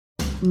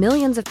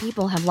Millions of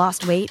people have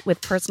lost weight with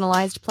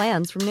personalized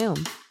plans from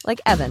Noom. Like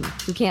Evan,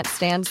 who can't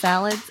stand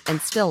salads and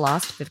still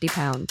lost 50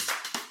 pounds.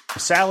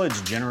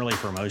 Salads generally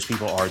for most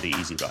people are the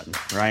easy button,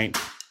 right?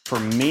 For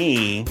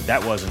me,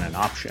 that wasn't an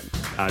option.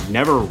 I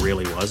never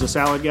really was a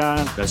salad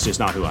guy. That's just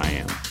not who I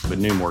am. But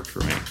Noom worked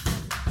for me.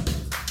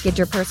 Get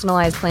your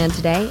personalized plan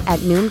today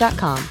at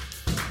Noom.com.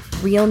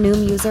 Real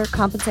Noom user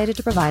compensated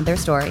to provide their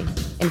story.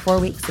 In 4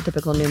 weeks, the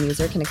typical Noom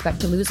user can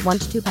expect to lose 1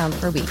 to 2 pounds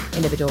per week.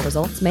 Individual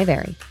results may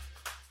vary.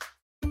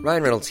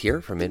 Ryan Reynolds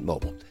here from Mint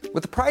Mobile.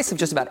 With the price of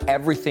just about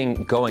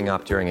everything going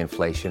up during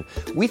inflation,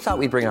 we thought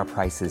we'd bring our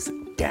prices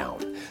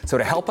down. So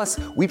to help us,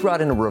 we brought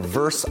in a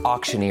reverse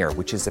auctioneer,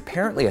 which is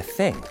apparently a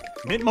thing.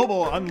 Mint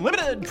Mobile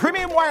Unlimited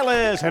Premium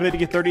Wireless. How to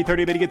get 30,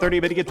 30, bit to get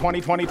 30, bit to get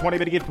 20, 20, 20,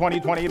 bit to get 20,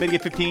 20, bit to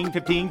get 15,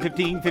 15,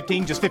 15,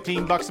 15, just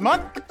 $15 a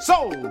month?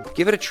 Sold!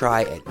 Give it a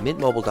try at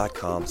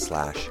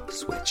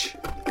mintmobile.com/switch.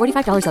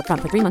 $45 up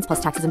front for 3 months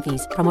plus taxes and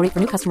fees. Promo rate for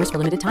new customers for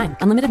limited time.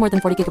 Unlimited more than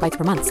 40 gigabytes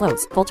per month.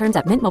 Slows full terms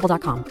at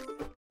mintmobile.com.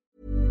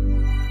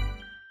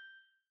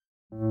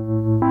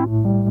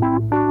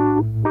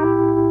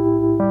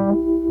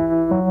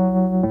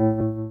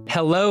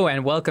 Hello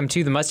and welcome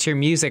to the Must Hear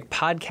Music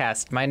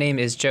podcast. My name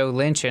is Joe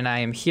Lynch and I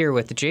am here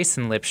with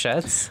Jason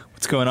Lipschutz.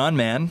 What's going on,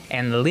 man?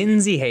 And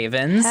Lindsay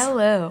Havens.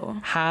 Hello.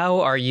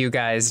 How are you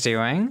guys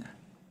doing?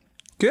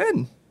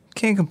 Good.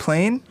 Can't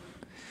complain.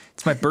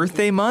 It's my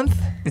birthday month.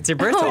 It's your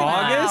birthday.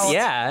 August?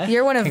 Yeah.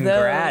 You're one of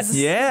Congrats. those.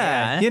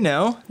 Yeah, you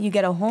know. You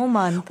get a whole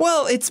month.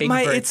 Well, it's Big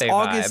August.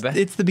 vibe.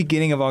 It's the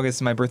beginning of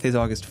August and my birthday's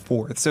August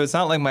 4th. So it's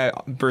not like my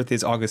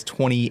birthday's August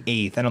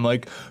 28th and I'm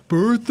like,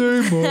 birthday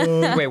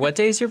month. Wait, what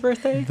day is your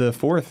birthday? The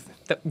 4th.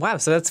 Wow,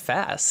 so that's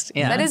fast.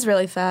 Yeah. That is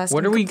really fast.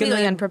 What I'm are we going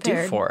completely to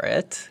do for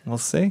it? We'll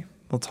see.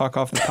 We'll talk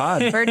off the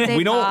pod. Birthday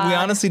We pod.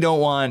 honestly don't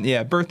want,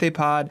 birthday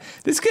pod.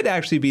 This could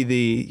actually be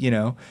the,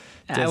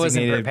 I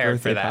wasn't designated prepared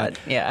for birthday that. pod.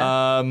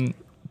 Yeah.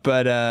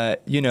 But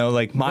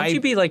like my... Won't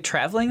you be like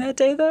traveling that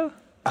day though?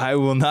 I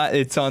will not.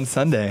 It's on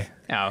Sunday.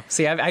 Oh,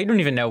 see, I don't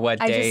even know what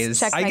I days.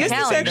 just checked I my guess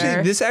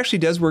calendar. this actually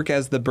does work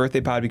as the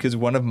birthday pod because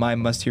one of my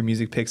must hear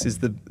music picks is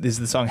the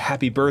song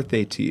 "Happy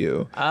Birthday to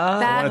You."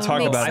 I want to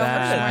talk about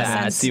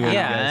that. See what you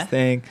guys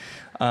think.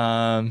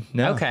 No.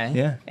 Okay.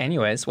 Yeah.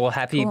 Anyways, well,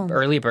 happy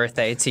early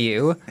birthday to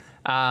you.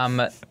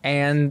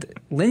 And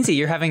Lindsay,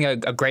 you're having a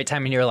great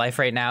time in your life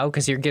right now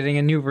because you're getting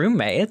a new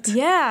roommate.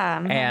 Yeah.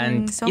 I'm having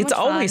And so it's much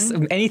always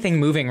fun. anything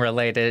moving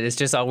related is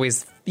just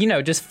always,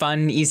 just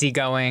fun,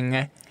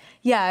 easygoing.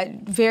 Yeah,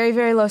 very,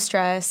 very low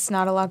stress,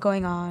 not a lot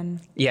going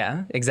on.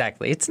 Yeah,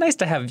 exactly. It's nice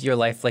to have your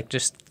life like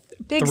just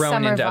Big thrown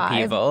summer into vibe.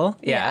 upheaval.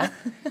 Yeah.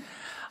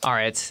 All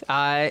right.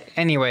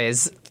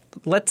 Anyways,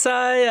 let's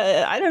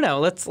I don't know.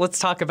 Let's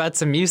talk about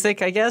some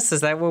music, I guess. Is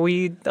that what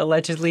we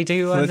allegedly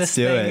do on Let's this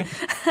do thing?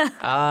 it.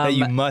 That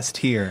you must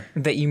hear.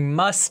 That you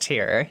must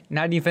hear.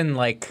 Not even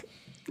like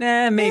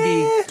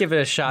maybe give it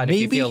a shot if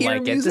you maybe feel hear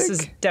like it. This is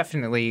music?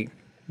 definitely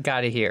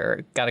gotta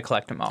hear, gotta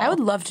collect them all. I would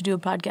love to do a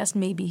podcast,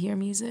 maybe hear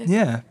music.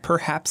 Yeah.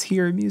 Perhaps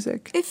hear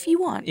music. If you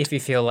want. if you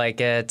feel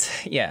like it.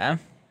 Yeah.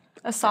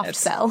 A soft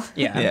sell.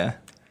 Yeah. Yeah.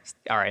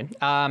 All right.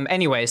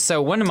 Anyway,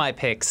 so one of my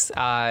picks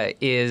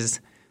is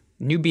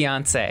new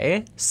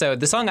Beyonce. So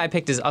the song I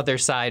picked is Other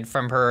Side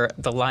from her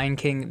The Lion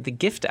King, The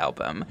Gift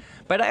album.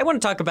 But I want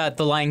to talk about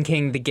The Lion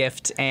King, The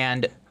Gift,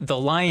 and The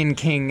Lion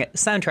King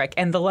soundtrack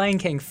and The Lion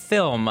King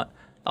film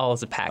all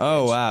as a package.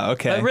 Oh, wow.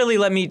 Okay. But really,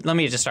 let me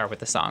just start with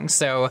the song.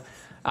 So,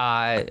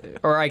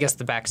 or I guess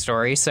the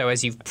backstory. So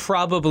as you've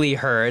probably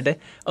heard,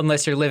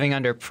 unless you're living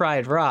under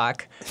Pride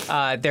Rock,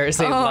 there's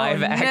a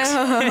live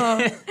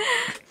action.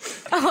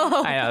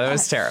 I know, that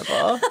was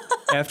terrible.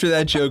 After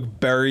that joke,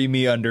 bury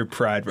me under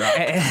Pride Rock,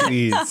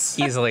 please.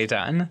 Easily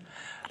done.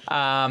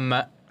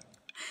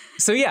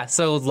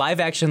 So live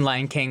action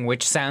Lion King,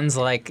 which sounds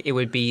like it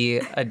would be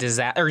a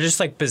disaster, or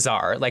just like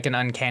bizarre, like an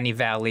Uncanny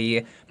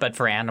Valley, but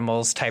for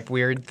animals type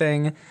weird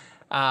thing.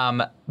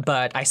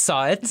 But I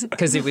saw it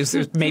because it was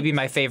maybe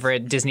my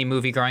favorite Disney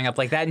movie growing up.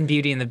 Like that and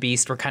Beauty and the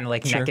Beast were kind of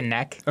like neck and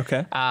neck.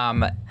 Okay.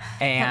 And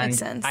makes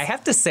sense. I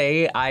have to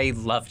say I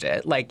loved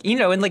it. Like,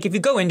 and like if you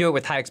go into it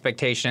with high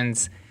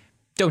expectations,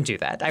 don't do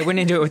that. I went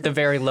into it with a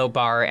very low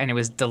bar and it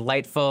was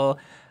delightful.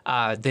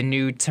 The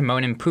new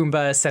Timon and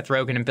Pumbaa, Seth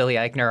Rogen and Billy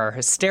Eichner are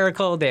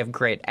hysterical. They have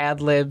great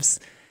ad-libs.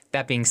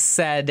 That being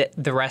said,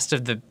 the rest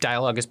of the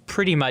dialogue is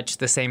pretty much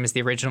the same as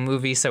the original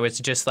movie, so it's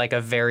just like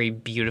a very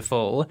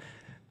beautiful,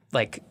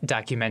 like,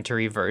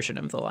 documentary version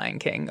of The Lion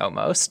King,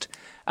 almost.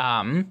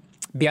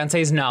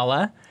 Beyonce's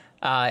Nala,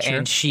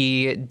 and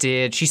she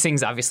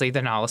sings, obviously,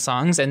 the Nala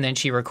songs, and then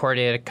she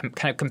recorded a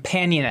kind of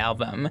companion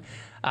album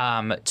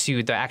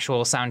to the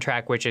actual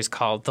soundtrack, which is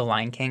called The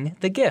Lion King,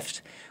 The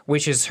Gift,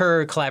 which is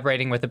her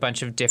collaborating with a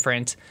bunch of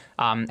different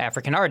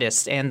African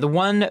artists. And the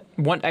one,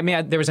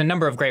 there was a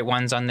number of great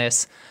ones on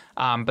this,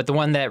 but the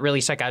one that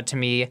really stuck out to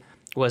me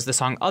was the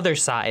song Other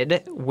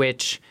Side,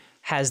 which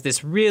has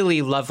this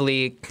really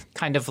lovely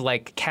kind of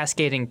like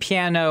cascading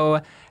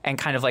piano and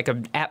kind of like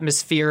an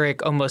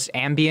atmospheric, almost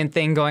ambient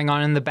thing going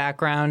on in the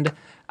background.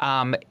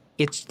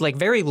 It's like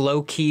very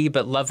low key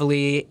but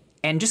lovely.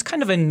 and just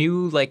kind of a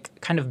new,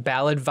 like, kind of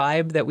ballad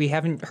vibe that we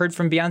haven't heard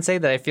from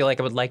Beyonce that I feel like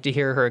I would like to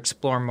hear her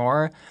explore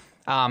more.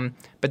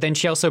 But then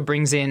she also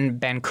brings in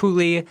Ben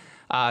Cooley,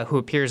 who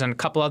appears on a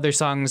couple other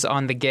songs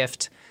on The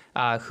Gift,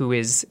 who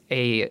is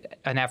an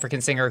African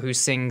singer who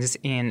sings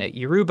in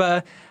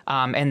Yoruba.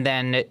 And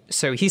then,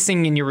 so he's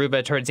singing in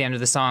Yoruba towards the end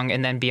of the song,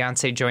 and then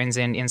Beyonce joins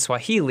in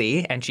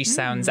Swahili, and she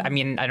sounds, I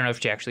mean, I don't know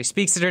if she actually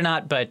speaks it or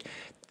not, but,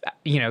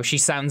 you know, she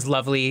sounds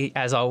lovely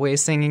as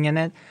always singing in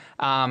it.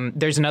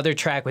 There's another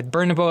track with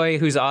Burna Boy,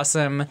 who's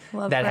awesome,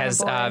 that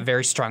has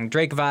very strong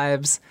Drake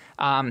vibes.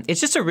 It's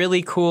just a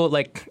really cool,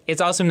 like,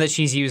 it's awesome that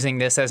she's using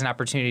this as an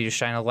opportunity to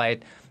shine a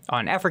light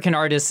on African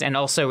artists, and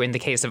also in the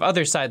case of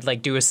Other Side,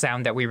 like, do a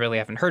sound that we really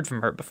haven't heard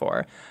from her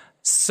before.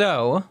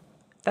 So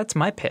that's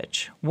my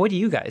pitch. What do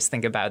you guys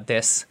think about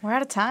this? We're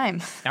out of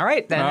time. All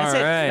right, then that's it.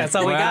 That's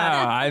all we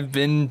got. I've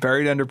been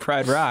buried under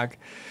Pride Rock.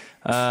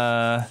 You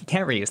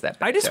can't reuse that.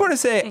 I just want to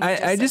say,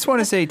 I just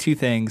want to say two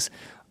things.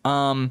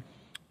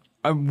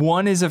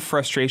 One is a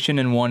frustration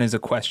and one is a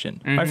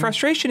question. My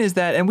frustration is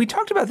that, and we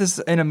talked about this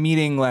in a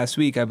meeting last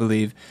week, I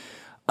believe.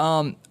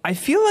 I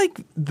feel like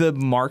the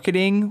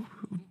marketing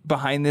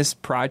behind this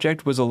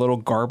project was a little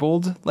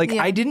garbled. Like,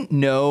 I didn't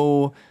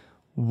know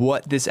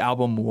what this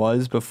album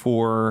was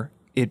before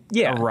it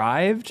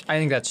arrived. I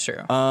think that's true.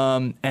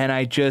 And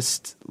I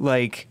just,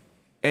 like,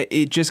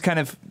 it just kind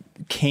of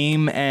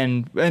came,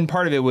 and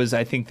part of it was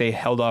I think they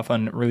held off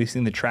on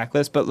releasing the track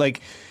list, but,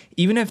 like,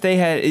 even if they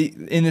had,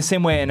 in the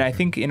same way, and I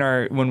think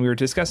when we were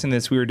discussing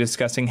this, we were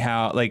discussing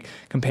how, like,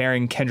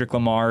 comparing Kendrick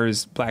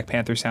Lamar's Black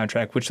Panther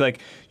soundtrack, which, like,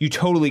 you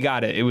totally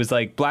got it. It was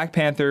like, Black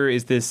Panther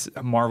is this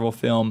Marvel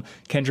film.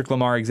 Kendrick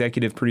Lamar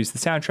executive produced the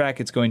soundtrack.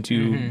 It's going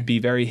to be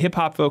very hip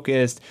hop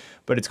focused,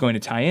 but it's going to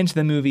tie into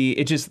the movie.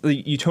 It just,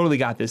 you totally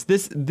got this.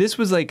 This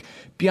was like,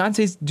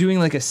 Beyonce's doing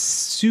like a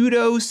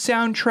pseudo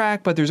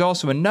soundtrack, but there's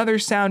also another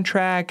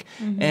soundtrack,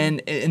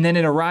 and then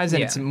it arrives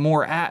and it's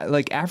more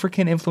like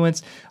African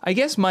influence. I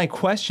guess my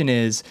question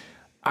is,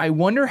 I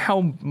wonder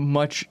how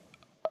much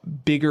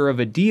bigger of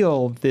a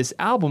deal this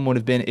album would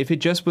have been if it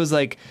just was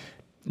like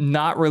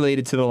not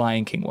related to The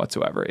Lion King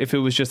whatsoever. If it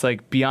was just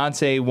like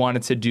Beyonce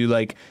wanted to do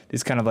like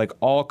this kind of like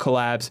all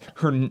collabs,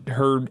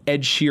 her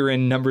Ed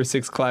Sheeran No.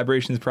 6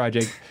 collaborations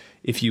project,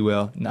 if you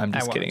will. No, I'm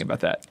just kidding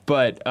about that.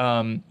 But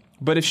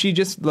if she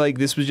just, like,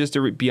 this was just a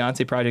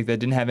Beyonce project that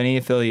didn't have any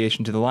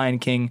affiliation to The Lion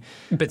King.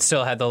 But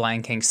still had The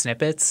Lion King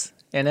snippets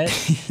in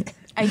it.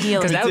 Ideally.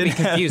 Because that would be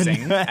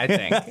confusing, I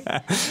think.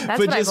 That's but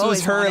what just I've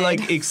was her wanted.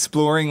 like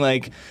exploring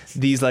like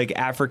these like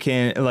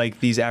African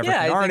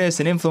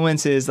artists and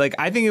influences. Like,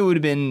 I think it would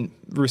have been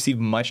received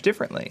much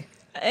differently.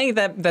 I think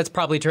that's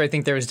probably true. I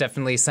think there was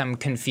definitely some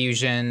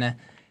confusion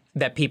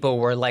that people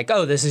were like,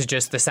 oh, this is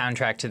just the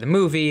soundtrack to the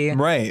movie.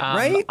 Right,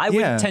 right? I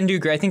would tend to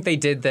agree. I think they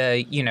did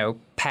the,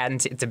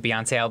 patent, it's a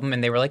Beyonce album,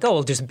 and they were like, oh,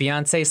 we'll just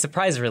Beyonce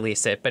surprise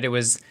release it. But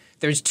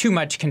there's too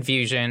much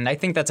confusion. I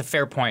think that's a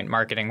fair point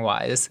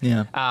marketing-wise.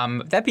 Yeah.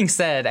 That being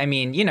said, I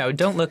mean,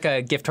 don't look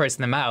a gift horse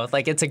in the mouth.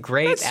 Like, it's a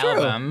great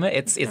album.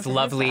 It's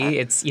lovely.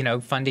 It's,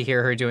 fun to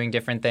hear her doing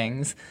different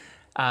things.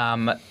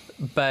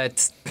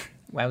 But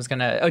I was going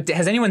to...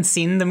 has anyone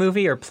seen the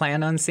movie or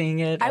plan on seeing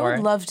it? I would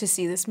love to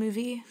see this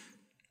movie.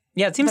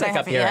 Yeah, it seems But like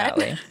I up your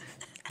haven't alley.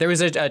 There was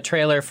a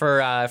trailer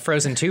for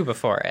Frozen 2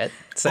 before it.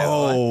 So,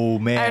 oh,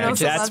 man. I'd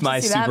also love That's to my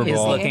see that Super movie.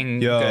 Bowl. It's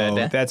looking Yo,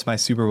 good. that's my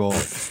Super Bowl.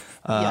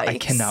 I Yikes.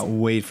 cannot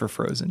wait for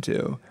Frozen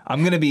 2. I'm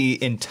going to be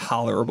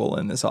intolerable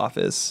in this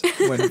office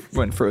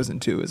when Frozen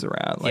 2 is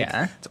around. Like,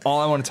 it's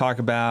all I want to talk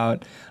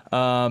about.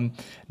 No,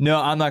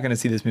 I'm not going to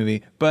see this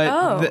movie.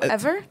 But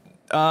Ever?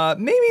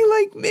 Maybe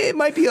like it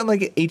might be on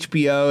like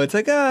HBO. It's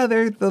like,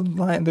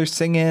 they're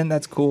singing.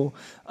 That's cool.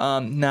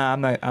 Nah,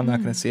 I'm not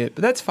going to see it.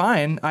 But that's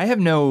fine. I have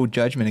no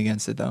judgment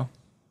against it though.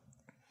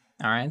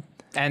 All right.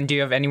 And do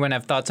you have anyone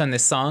have thoughts on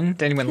this song?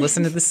 Did anyone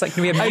listen to this?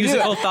 Can we have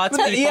musical thoughts?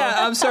 People? Yeah,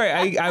 I'm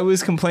sorry. I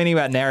was complaining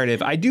about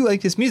narrative. I do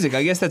like this music.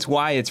 I guess that's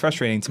why it's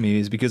frustrating to me,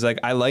 is because like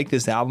I like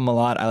this album a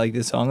lot. I like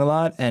this song a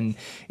lot, and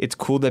it's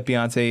cool that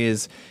Beyonce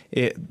is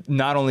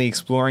not only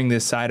exploring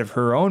this side of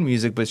her own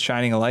music, but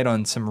shining a light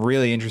on some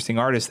really interesting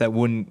artists that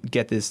wouldn't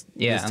get this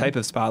type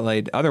of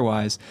spotlight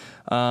otherwise.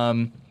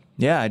 I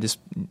just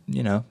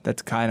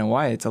that's kind of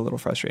why it's a little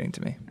frustrating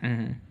to me.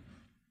 Mm-hmm.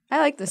 I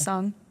like this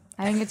song.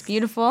 I think it's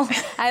beautiful.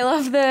 I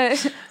love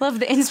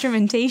the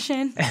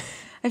instrumentation.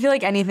 I feel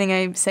like anything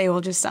I say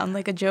will just sound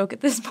like a joke at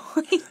this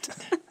point.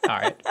 All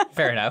right,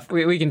 fair enough.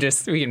 We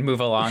can move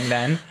along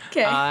then.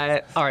 Okay.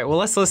 All right. Well,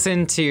 let's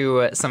listen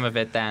to some of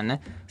it then.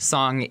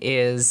 Song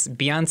is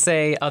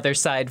Beyonce, Other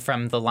Side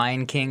from The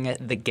Lion King,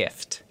 The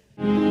Gift.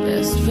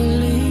 Best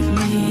believe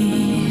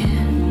me,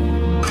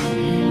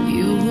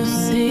 you will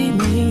see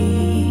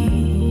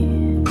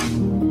me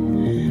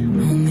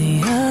on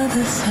the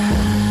other side.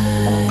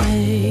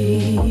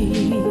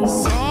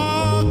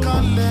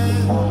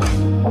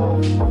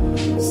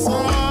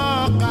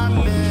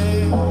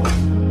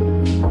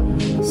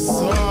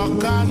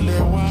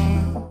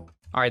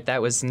 All right,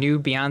 that was new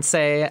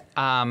Beyonce.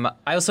 I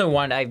also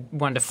wanted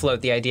to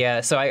float the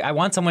idea. So I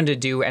want someone to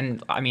do,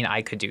 and I mean,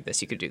 I could do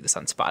this. You could do this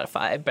on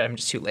Spotify, but I'm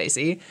just too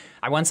lazy.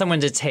 I want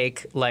someone to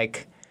take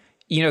like,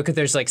 because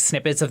there's like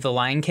snippets of The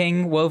Lion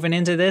King woven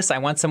into this. I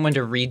want someone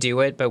to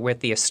redo it, but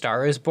with the A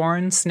Star Is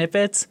Born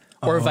snippets,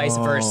 or vice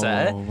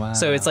versa. Wow.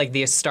 So it's like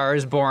the A Star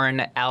Is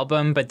Born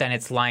album, but then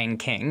it's Lion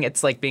King.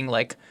 It's like being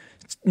like,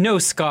 no,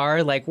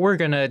 Scar, like we're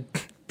gonna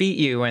beat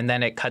you, and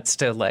then it cuts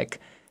to like,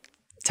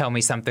 Tell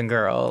Me Something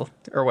Girl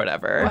or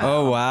whatever.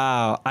 Oh,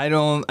 wow. I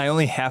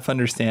only half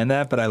understand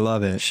that, but I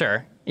love it.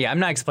 Sure. Yeah, I'm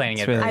not explaining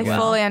it really very I well.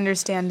 fully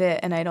understand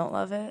it, and I don't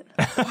love it.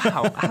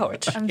 Wow,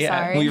 ouch. I'm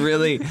sorry.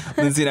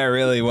 Lindsay and I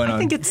really went on I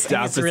think it's a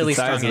opposite really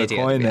sides strong of the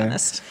idea, coin to be there.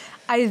 honest.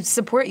 I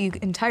support you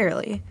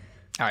entirely,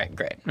 All right,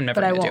 great. I'm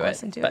never but I going to won't do it.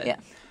 listen to but, it.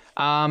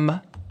 Yeah.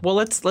 Well,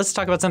 let's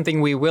talk about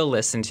something we will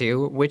listen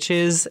to, which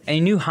is a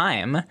new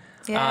Haim.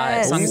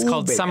 Yes. The song is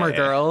called baby. Summer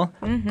Girl,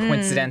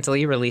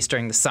 coincidentally released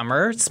during the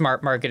summer.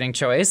 Smart marketing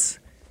choice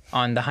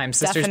on the Haim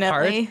sisters'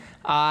 Definitely.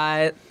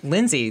 part.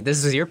 Lindsay,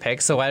 this is your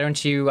pick, so why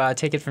don't you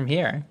take it from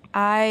here?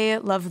 I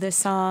love this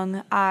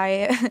song.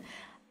 I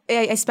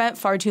spent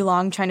far too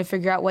long trying to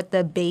figure out what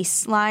the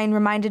bass line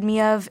reminded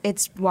me of.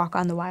 It's Walk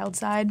on the Wild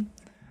Side.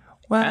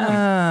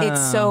 Wow.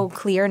 It's so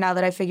clear now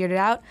that I figured it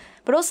out.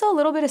 But also a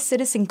little bit of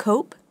Citizen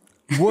Cope.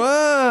 Whoa.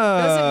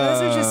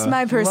 Those are just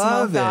my personal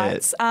Love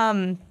thoughts.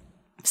 It.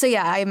 So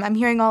yeah, I'm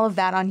hearing all of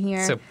that on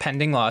here. So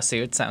pending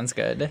lawsuit sounds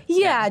good.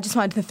 Yeah, I just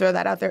wanted to throw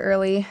that out there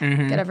early,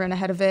 get everyone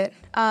ahead of it.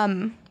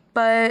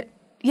 But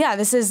yeah,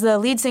 this is the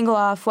lead single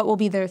off what will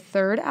be their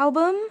third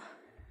album.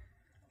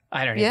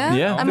 I don't Yeah? even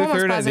know. Yeah, I'm the almost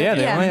third. positive. Yeah,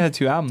 they Yeah. only had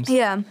 2 albums.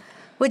 Yeah,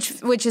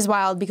 which is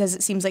wild because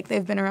it seems like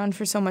they've been around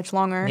for so much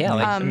longer. Yeah,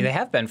 like, I mean, they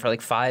have been for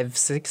like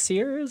 5-6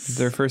 years.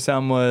 Their first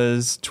album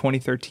was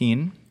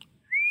 2013.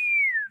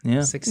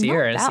 Yeah. 6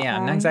 years. that Yeah,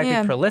 long, not exactly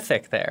yeah.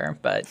 prolific there,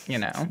 but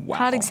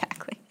Not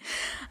exactly.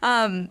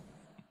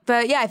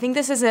 But yeah, I think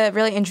this is a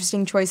really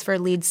interesting choice for a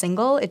lead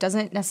single. It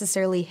doesn't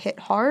necessarily hit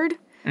hard.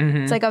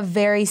 It's like a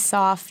very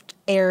soft,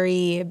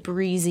 airy,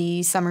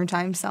 breezy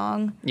summertime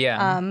song.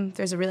 Yeah.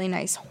 There's a really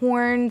nice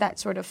horn that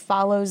sort of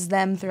follows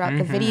them throughout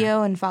the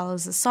video and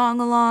follows the song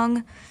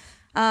along.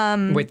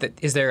 Wait, I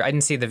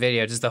didn't see the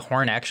video. Does the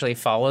horn actually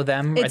follow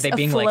them? Are It's they a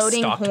being like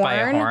floating stalked by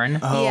a horn?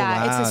 Oh, yeah,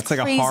 wow. it's this It's like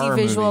a crazy horror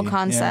visual movie. Yeah.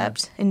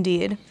 concept,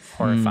 indeed.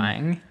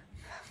 Horrifying.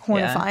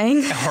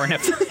 Horrifying. Yeah.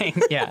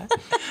 Horrifying. Yeah.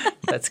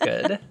 That's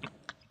good.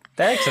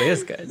 That actually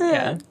is good.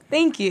 Yeah.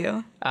 Thank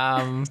you.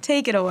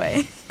 Take it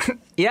away.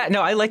 Yeah,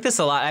 no, I like this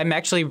a lot. I'm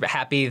actually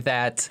happy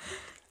that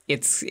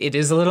it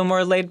is a little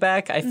more laid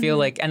back. I feel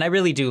like, and I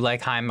really do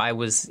like Haim. I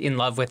was in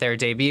love with their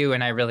debut,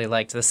 and I really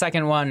liked the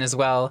second one as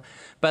well.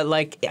 But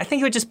like, I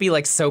think it would just be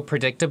like so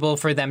predictable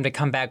for them to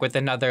come back with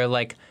another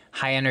like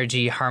high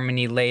energy,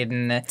 harmony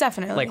laden,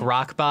 Definitely. like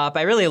rock bop.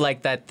 I really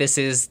like that this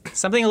is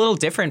something a little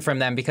different from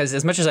them because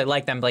as much as I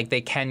like them, like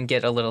they can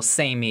get a little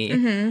samey.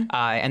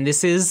 And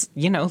this is,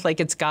 like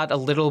it's got a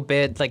little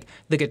bit like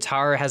the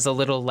guitar has a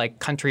little like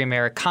country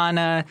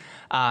Americana.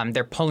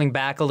 They're pulling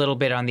back a little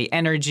bit on the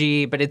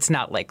energy, but it's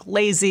not like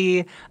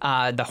lazy.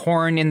 The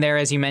horn in there,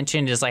 as you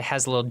mentioned, is like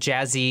has a little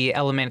jazzy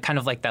element, kind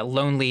of like that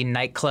lonely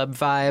nightclub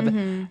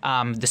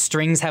vibe. The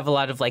strings have a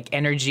lot of like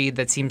energy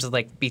that seems to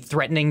like be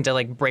threatening to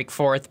like break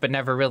forth, but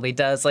never really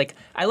does. Like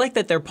I like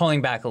that they're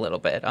pulling back a little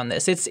bit on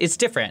this. It's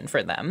different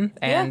for them,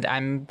 and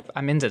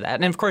I'm into that.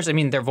 And of course, I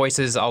mean their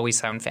voices always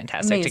sound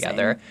fantastic Amazing.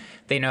 together.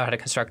 They know how to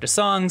construct a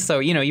song, so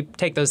you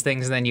take those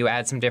things and then you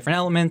add some different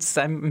elements.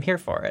 I'm here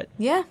for it.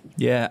 Yeah.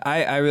 Yeah,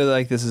 I really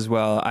like this as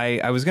well.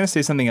 I was going to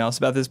say something else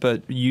about this,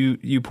 but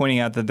you pointing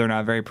out that they're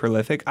not very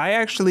prolific.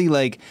 I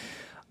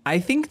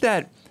think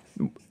that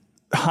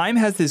Haim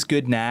has this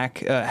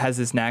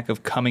knack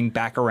of coming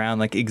back around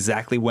like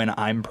exactly when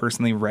I'm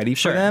personally ready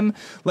for them.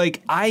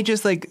 Like I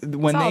just like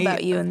when It's all they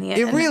about you in the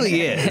It end.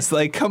 really is.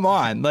 Like come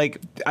on.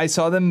 Like I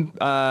saw them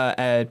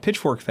at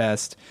Pitchfork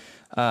Fest.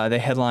 They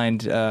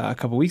headlined a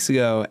couple weeks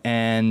ago,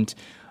 and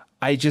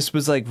I just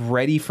was like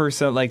ready for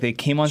some. Like they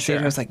came on stage,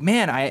 and I was like,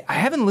 man, I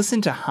haven't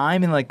listened to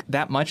Haim in like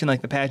that much in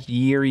like the past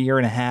year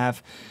and a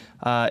half.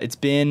 It's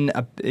been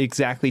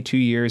exactly 2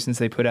 years since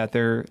they put out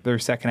their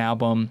second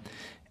album.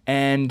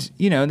 And,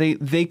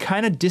 they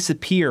kind of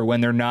disappear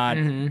when they're not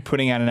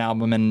putting out an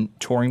album and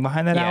touring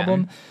behind that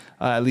album.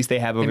 At least they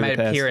have over They the might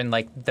past. appear in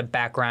like the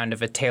background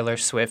of a Taylor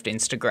Swift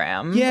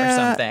Instagram yeah, or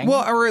something.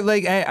 Well, or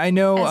like I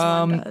know,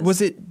 As one does.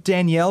 was it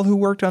Danielle who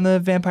worked on the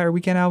Vampire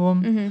Weekend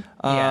album?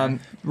 Yeah.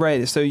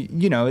 Right. So,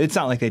 it's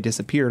not like they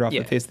disappeared off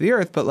Yeah. the face of the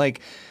earth, but like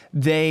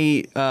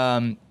they,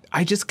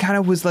 I just kind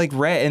of was like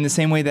in the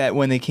same way that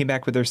when they came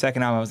back with their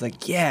second album, I was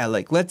like, yeah,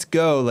 like let's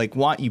go, like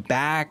Want You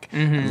Back.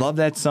 I love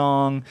that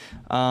song.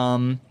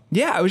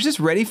 Yeah, I was just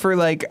ready for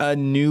like a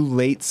new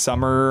late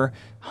summer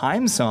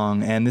Haim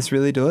song, and this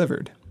really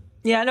delivered.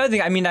 Yeah, no,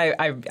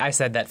 I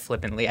said that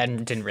flippantly. I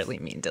didn't really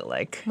mean to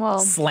like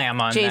slam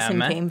on Jason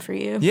them. came for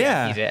you.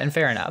 Yeah, He did, and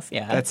fair enough.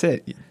 Yeah, that's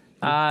it.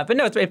 But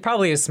no, it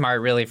probably is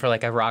smart, really, for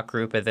like a rock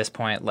group at this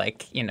point.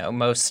 Like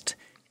most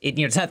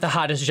it's not the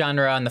hottest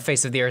genre on the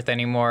face of the earth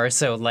anymore.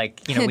 So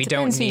like, we It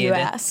don't depends who need you it.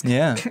 ask.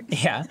 Yeah.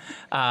 Yeah.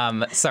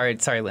 Sorry,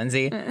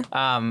 Lindsay.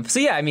 So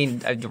yeah, I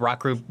mean, a rock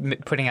group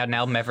putting out an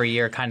album every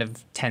year kind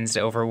of tends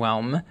to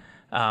overwhelm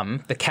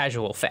the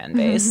casual fan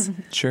base.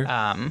 Sure.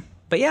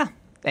 But yeah,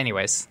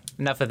 anyways,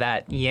 enough of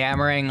that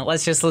yammering.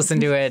 Let's just listen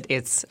to it.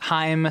 It's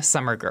Haim,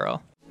 Summer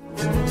Girl.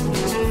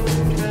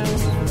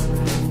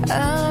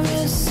 I'm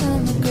your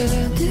summer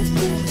girl.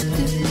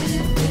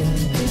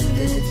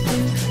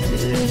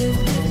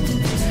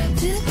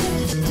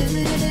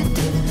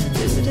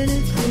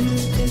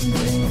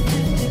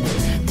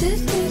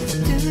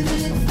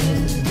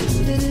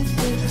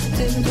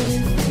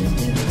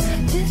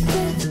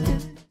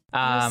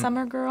 Are you a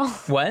summer girl?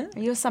 What? Are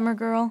you a summer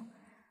girl?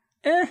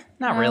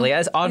 Not really.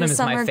 As autumn You're a is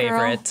my summer girl.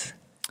 favorite.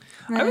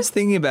 I was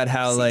thinking about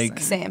how like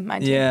Same,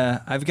 mine too.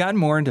 yeah, I've gotten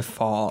more into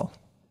fall.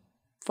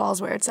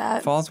 Fall's where it's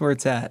at. Fall's where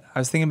it's at. I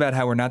was thinking about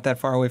how we're not that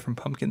far away from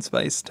pumpkin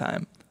spice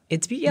time.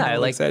 I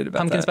like excited about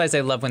pumpkin that. spice. I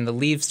love when the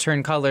leaves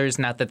turn colors.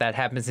 Not that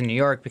happens in New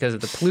York because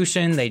of the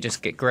pollution. They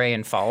just get gray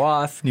and fall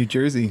off. New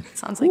Jersey.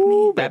 Sounds like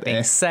me. That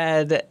being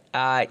said,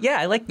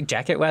 I like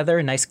jacket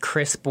weather, nice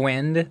crisp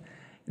wind.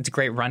 It's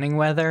great running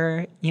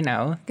weather.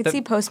 I could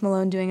see Post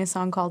Malone doing a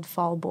song called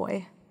Fall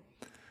Boy.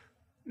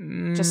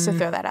 Just to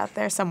throw that out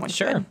there. Someone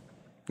Sure. should.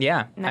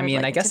 Yeah. And I I would mean,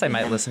 like I it guess to I be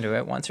might him. listen to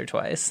it once or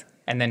twice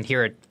and then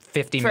hear it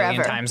 50 million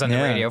Forever. times on the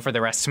Yeah. radio for the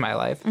rest of my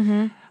life.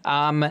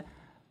 I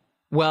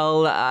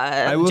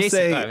will Jason,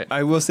 say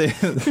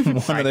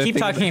one other keep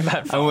thing talking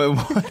about fall. One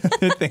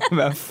other thing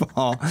about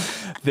fall.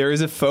 There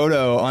is a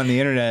photo on the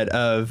internet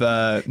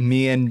of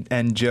me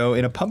and Joe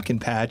in a pumpkin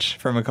patch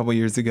from a couple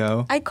years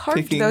ago. I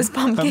carved picking those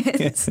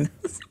pumpkins.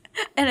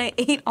 And I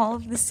ate all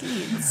of the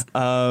seeds.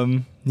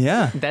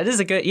 Yeah. That is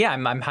a good. Yeah,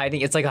 I'm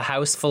hiding. It's like a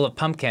house full of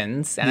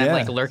pumpkins, and I'm Yeah.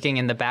 like lurking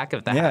in the back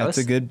of the Yeah, house.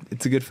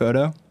 it's a good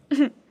photo.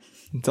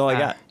 That's all I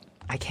got.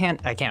 I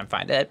can't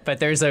find it, but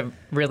there's a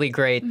really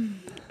great.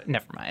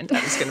 Never mind.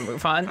 I'm just gonna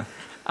move on.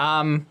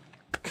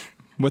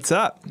 What's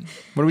up?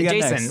 What do we got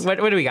Jason, next?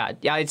 what do we got?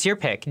 Yeah, it's your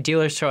pick.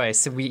 Dealer's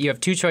choice. You have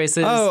two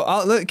choices.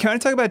 Can I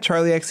talk about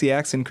Charlie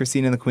XCX and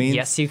Christine and the Queens?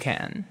 Yes, you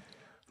can.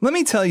 Let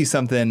me tell you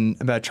something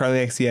about Charlie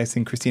XCX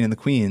and Christine and the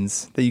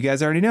Queens that you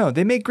guys already know.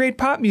 They make great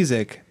pop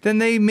music. Then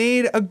they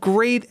made a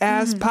great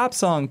ass pop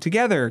song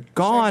together.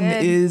 Gone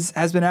did.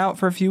 has been out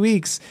for a few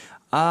weeks.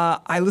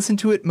 I listen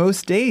to it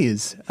most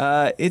days.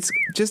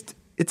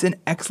 It's an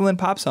excellent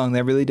pop song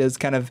that really does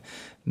kind of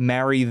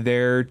marry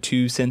their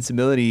two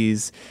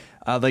sensibilities.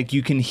 Like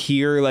you can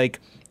hear like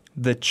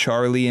the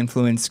Charlie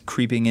influence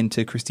creeping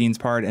into Christine's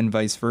part and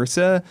vice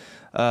versa.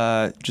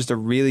 Just a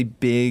really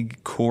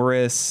big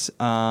chorus.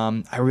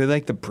 I really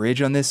like the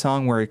bridge on this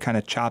song where it kind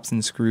of chops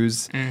and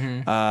screws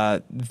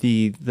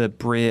the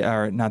bridge,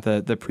 or not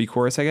the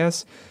pre-chorus, I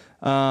guess.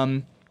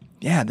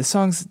 This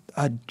song's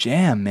a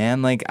jam,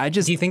 man. Like do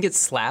you think it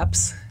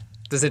slaps?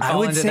 Does it fall I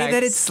would into say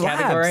that it slaps.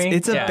 category?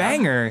 It's a Yeah.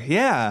 banger.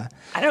 Yeah.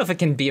 I don't know if it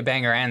can be a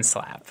banger and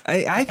slap.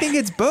 I think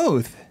it's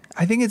both.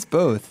 I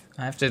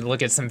have to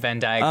look at some Venn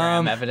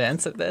diagram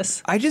evidence of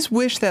this. I just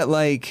wish that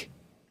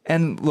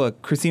and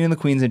look, Christine and the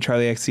Queens and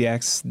Charlie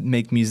XCX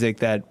make music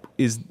that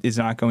is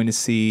not going to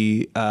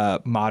see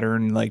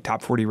modern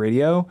top 40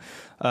 radio.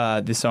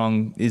 This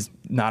song is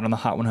not on the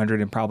Hot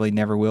 100 and probably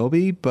never will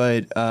be.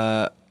 But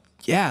I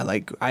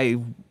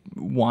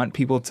want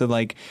people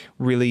to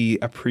really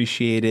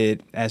appreciate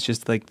it as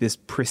just this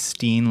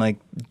pristine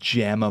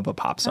gem of a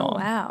pop song. Oh,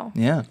 wow.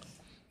 Yeah.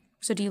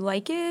 So do you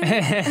like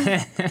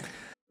it?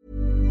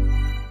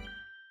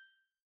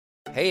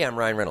 Hey, I'm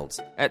Ryan Reynolds.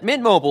 At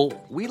Mint Mobile,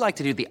 we like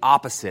to do the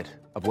opposite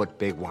of what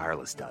Big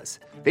Wireless does.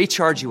 They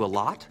charge you a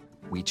lot,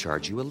 we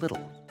charge you a little.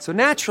 So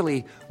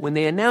naturally, when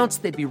they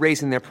announced they'd be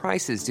raising their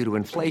prices due to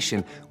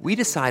inflation, we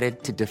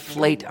decided to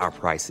deflate our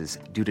prices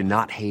due to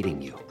not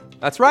hating you.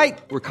 That's right.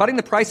 We're cutting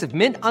the price of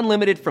Mint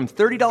Unlimited from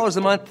 $30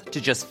 a month to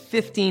just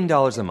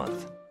 $15 a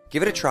month.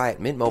 Give it a try at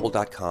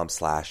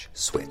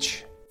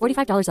mintmobile.com/switch.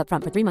 $45 up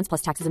front for 3 months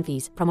plus taxes and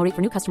fees. Promo rate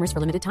for new customers for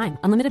limited time.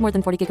 Unlimited more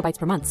than 40 gigabytes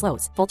per month.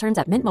 Slows full terms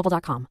at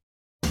mintmobile.com.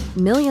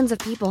 Millions of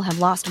people have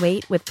lost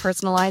weight with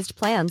personalized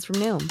plans from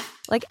Noom,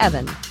 like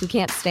Evan, who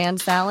can't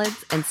stand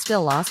salads and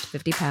still lost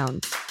 50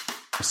 pounds.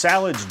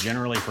 Salads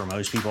generally for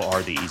most people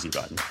are the easy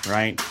button,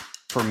 right?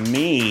 For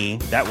me,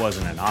 that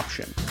wasn't an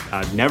option.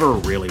 I never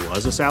really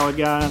was a salad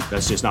guy.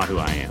 That's just not who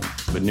I am.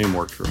 But Noom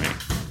worked for me.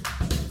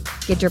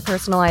 Get your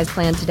personalized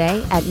plan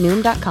today at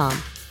Noom.com.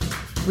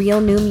 Real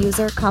Noom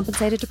user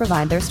compensated to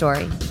provide their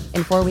story.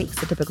 In 4 weeks,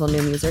 the typical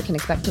Noom user can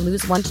expect to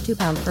lose 1 to 2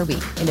 pounds per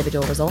week.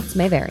 Individual results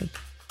may vary.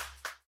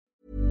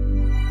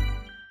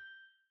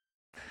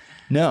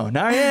 No,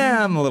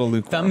 I'm a little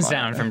lukewarm. Thumbs on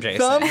down it. from Jason.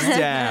 Thumbs down.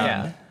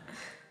 Yeah.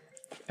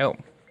 Oh,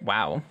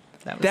 wow.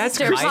 That's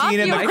They're Christine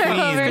and the popular over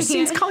Queens.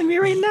 Christine's calling me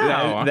right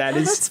now. That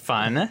is- That's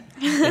fun.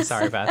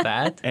 Sorry about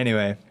that.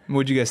 Anyway,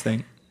 what'd you guys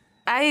think?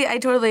 I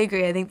totally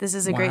agree. I think this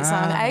is a great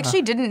song. I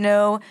actually didn't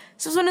know.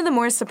 This was one of the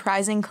more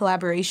surprising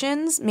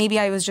collaborations. Maybe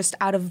I was just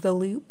out of the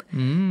loop.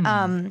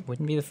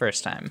 Wouldn't be the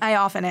first time. I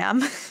often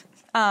am.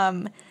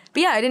 But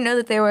yeah, I didn't know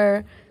that they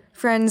were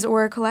friends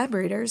or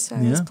collaborators. So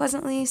I was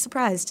pleasantly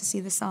surprised to see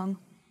this song.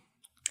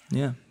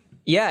 Yeah.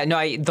 Yeah,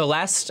 no, the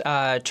last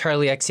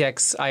Charlie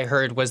XCX I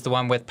heard was the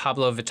one with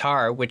Pablo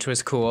Vittar, which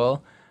was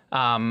cool.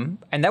 And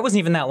that wasn't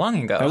even that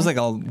long ago. That was like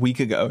a week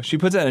ago. She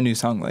puts out a new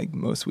song like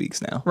most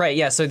weeks now. Right,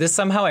 yeah. So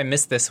somehow I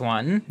missed this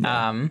one.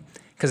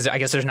 Because I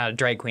guess there's not a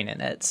drag queen in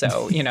it.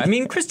 So, I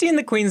mean, Christine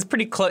the Queen's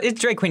pretty close. It's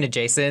drag queen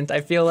adjacent,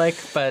 I feel like.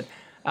 But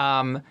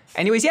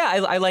anyways,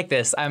 yeah, I like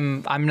this.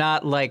 I'm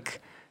not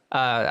like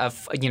a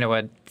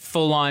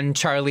full-on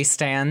Charlie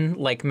stan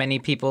like many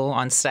people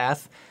on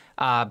staff.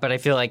 But I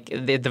feel like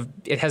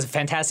it has a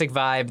fantastic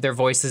vibe. Their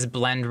voices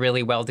blend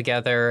really well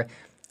together.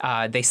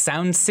 They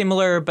sound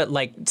similar, but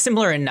like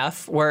similar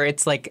enough where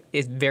it's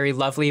very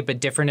lovely,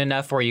 but different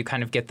enough where you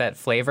kind of get that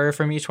flavor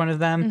from each one of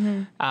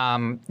them.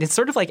 It's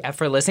sort of like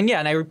effortless. And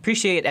I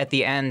appreciate at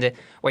the end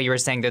what you were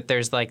saying that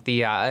there's like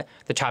the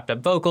chopped up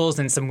vocals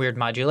and some weird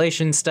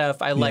modulation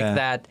stuff. I like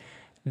that.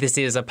 This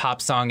is a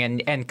pop song,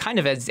 and kind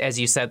of as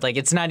you said, like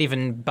it's not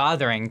even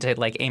bothering to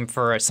like aim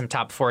for some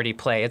top 40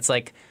 play. It's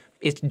like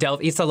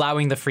it's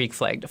allowing the freak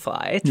flag to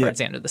fly towards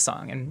the end of the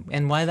song,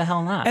 and why the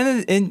hell not?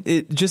 And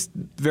it just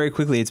very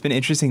quickly, it's been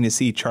interesting to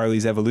see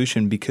Charlie's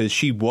evolution because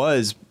she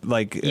was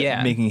like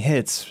making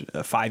hits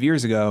 5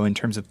 years ago in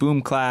terms of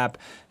Boom Clap,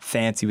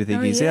 Fancy with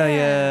Iggy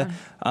Azalea,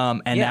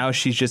 and now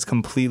she's just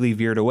completely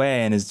veered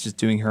away and is just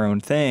doing her own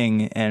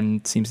thing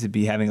and seems to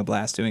be having a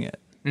blast doing it.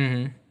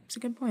 That's a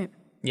good point.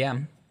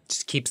 Yeah.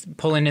 Just keeps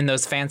pulling in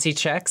those fancy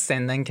checks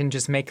and then can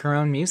just make her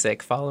own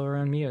music, follow her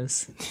own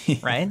muse,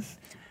 right?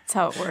 That's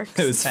how it works.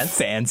 Those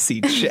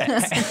fancy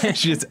checks.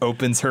 She just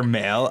opens her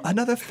mail.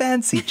 Another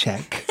fancy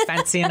check.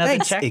 Fancy another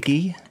Thanks, check.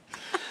 Icky.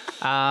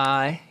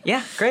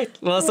 Yeah, great.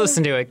 Well, let's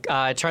listen to it.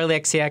 Charlie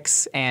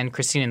XCX and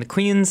Christine and the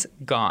Queens,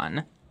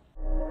 Gone.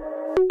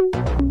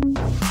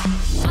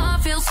 I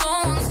feel so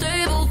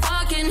unstable.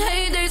 Fucking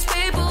hate these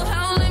people.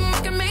 How they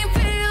making me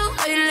feel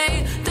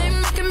lately. They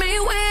making me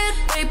weird,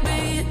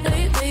 baby,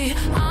 lately.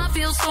 I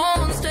feel so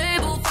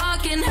unstable.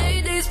 Fucking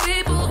hate these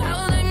people.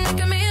 How they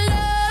making me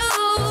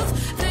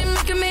love. They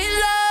making me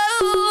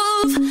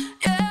love.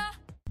 Yeah.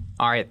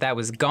 All right, that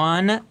was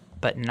Gone,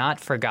 but not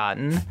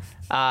forgotten.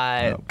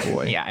 Oh,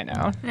 boy. Yeah, I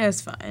know. It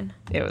was fine.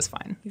 It was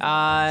fine.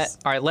 All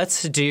right,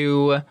 let's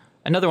do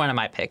another one of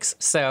my picks.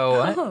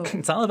 So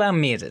it's all about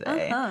me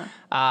today.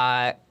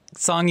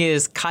 Song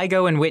is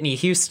Kygo and Whitney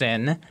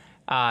Houston.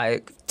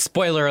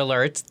 Spoiler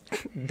alert,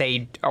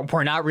 they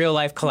were not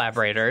real-life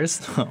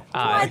collaborators.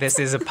 This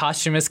is a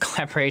posthumous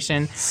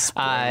collaboration.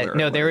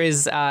 No, there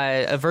is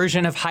a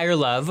version of Higher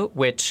Love,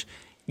 which,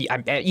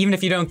 even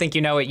if you don't think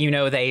you know it, you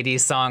know the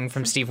 80s song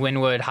from Steve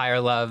Winwood, Higher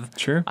Love.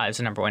 Sure. It was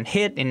a #1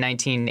 hit in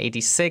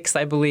 1986,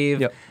 I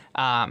believe. Yep.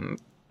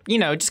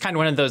 Just kind of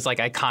one of those like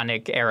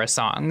iconic era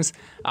songs.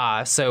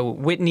 So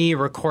Whitney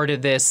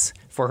recorded this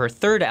for her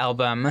third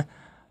album,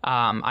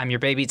 I'm Your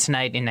Baby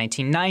Tonight, in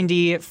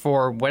 1990.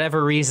 For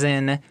whatever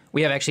reason,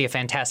 we have actually a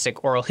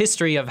fantastic oral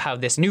history of how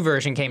this new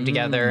version came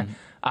together.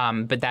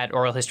 But that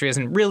oral history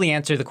doesn't really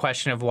answer the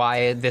question of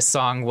why this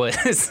song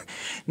was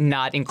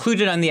not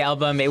included on the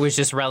album. It was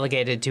just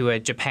relegated to a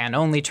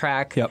Japan-only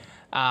track. Yep.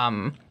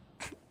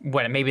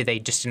 Maybe they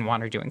just didn't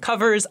want her doing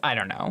covers. I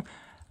don't know.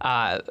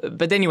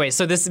 But anyway,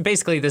 so this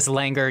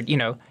languished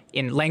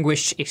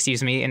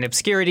in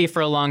obscurity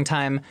for a long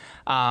time.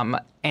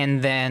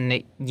 And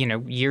then,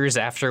 years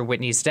after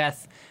Whitney's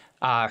death,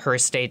 her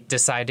estate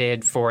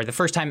decided for the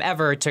first time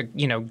ever to,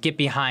 get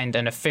behind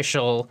an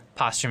official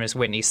posthumous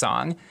Whitney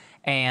song.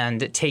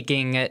 And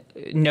taking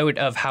note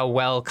of how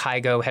well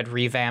Kygo had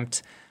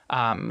revamped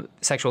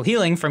sexual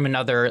healing from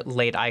another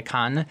late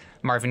icon,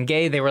 Marvin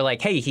Gaye, they were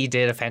like, hey, he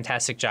did a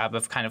fantastic job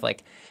of kind of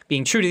like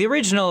being true to the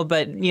original,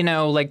 but,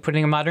 like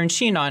putting a modern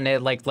sheen on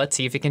it. Like, let's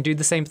see if it can do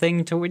the same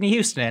thing to Whitney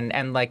Houston.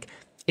 And like,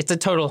 it's a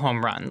total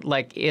home run.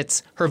 Like,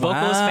 her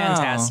vocal is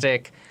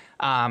fantastic.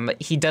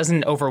 He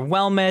doesn't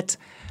overwhelm it,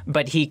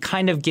 but he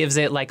kind of gives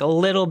it like a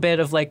little bit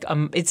of like,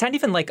 it's not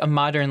even like a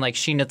modern like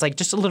sheen. It's like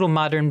just a little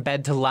modern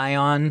bed to lie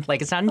on.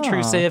 Like, it's not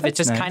intrusive. It's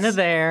just kind of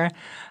there.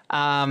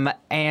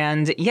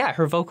 And yeah,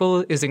 her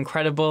vocal is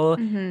incredible.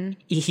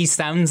 He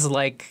sounds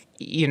like,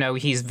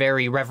 he's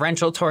very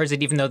reverential towards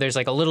it, even though there's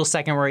like a little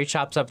second where he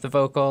chops up the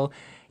vocal.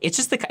 It's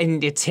just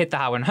it's hit the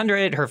Hot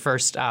 100, her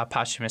first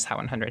posthumous Hot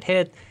 100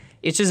 hit.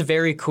 It's just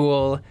very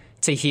cool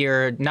to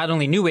hear not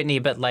only new Whitney,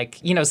 but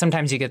like,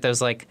 sometimes you get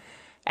those like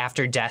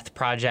after death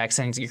projects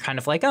and you're kind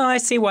of like, oh, I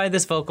see why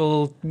this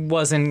vocal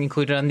wasn't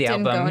included on the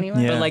Didn't album. go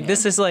anywhere. But like,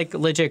 this is like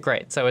legit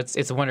great. So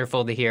it's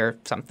wonderful to hear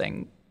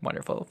something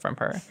wonderful from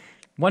her.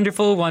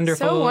 Wonderful,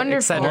 wonderful, So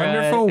wonderful. et cetera,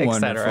 Wonderful,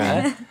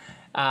 et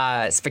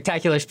cetera.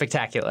 Spectacular,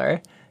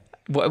 spectacular.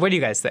 What do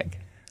you guys think?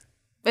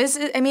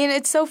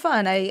 It's so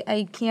fun.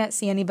 I can't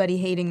see anybody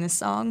hating this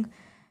song.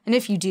 And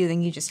if you do,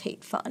 then you just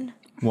hate fun.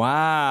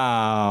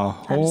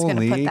 Wow. I'm just going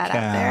to Holy put that cow.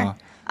 out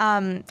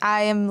there.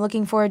 I am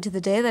looking forward to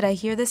the day that I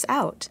hear this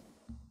out.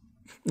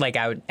 Like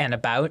out and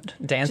about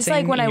dancing? Just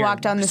like when in I your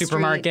walk down the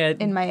supermarket?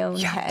 street in my own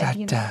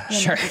head.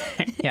 Sure.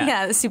 Yeah.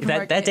 Yeah, the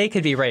supermarket. That day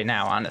could be right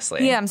now,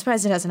 honestly. Yeah, I'm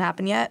surprised it hasn't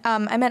happened yet.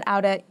 I meant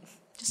out at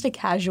just a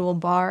casual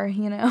bar,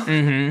 you know?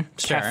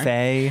 Sure.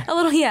 Cafe, A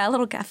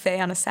little cafe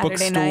on a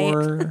Saturday night.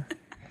 bookstore,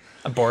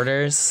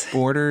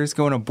 Borders.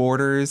 going to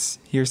Borders.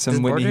 Here's some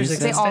Does Whitney Borders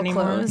Houston. They all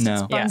anymore? closed. No.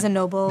 It's Barnes and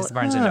Noble It's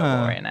Barnes and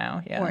Noble right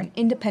now. Yeah. or an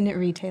independent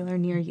retailer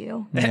near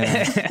you.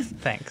 Yeah.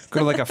 Thanks.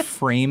 Go to like a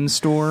frame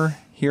store.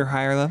 Hear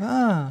Higher Love.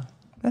 Ah,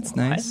 that's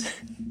nice.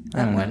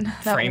 That one.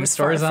 That Frame one was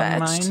stores on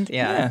far-fetched. mind.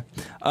 Yeah.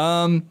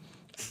 Yeah.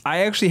 I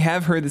actually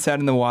have heard this out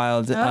in the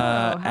wild. Oh,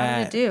 how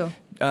did it do?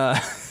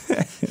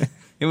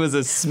 It was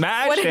a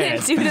smash What did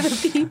hit. it do to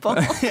the people?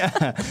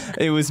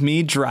 It was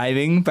me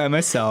driving by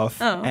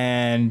myself,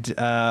 and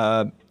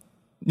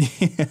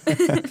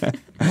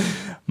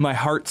my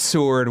heart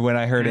soared when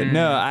I heard it.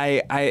 No,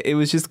 it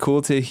was just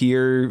cool to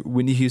hear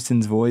Whitney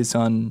Houston's voice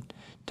on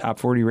Top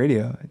 40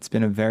 radio. It's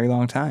been a very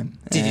long time.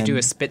 Did you do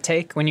a spit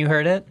take when you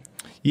heard it?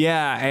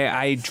 Yeah,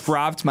 I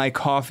dropped my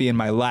coffee in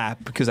my lap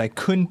because I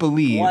couldn't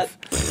believe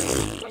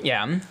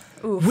Yeah.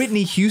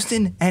 Whitney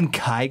Houston and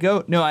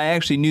Kygo. No, I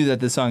actually knew that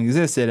the song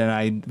existed, and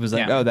I was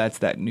like, Yeah. oh, that's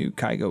that new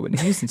Kygo Whitney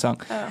Houston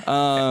song.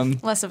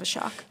 Less of a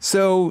shock.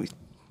 So,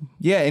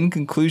 yeah, in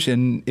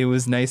conclusion, it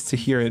was nice to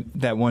hear it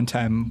that one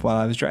time while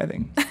I was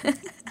driving.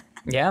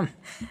 Yeah.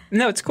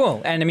 No, it's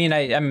cool. And I mean,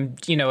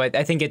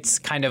 I think it's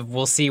kind of,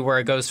 we'll see where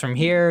it goes from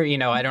here. You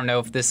know, I don't know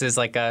if this is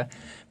like a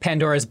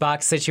Pandora's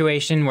box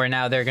situation where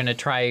now they're going to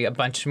try a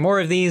bunch more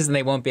of these and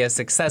they won't be as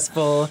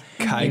successful.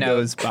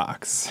 Kygo's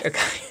box.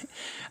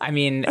 I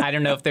mean, I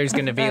don't know if there's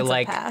going to be That's a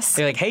like, pass.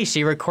 they're like, hey,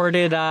 she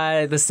recorded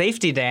the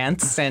safety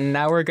dance and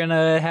now we're going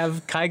to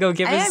have Kygo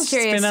give I us am a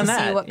curious spin on to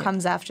that. see what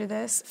comes after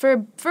this for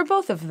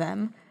both of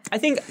them. I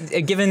think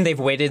given they've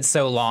waited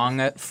so long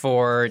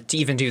to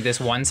even do this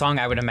one song,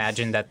 I would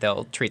imagine that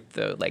they'll treat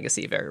the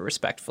legacy very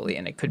respectfully,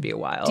 and it could be a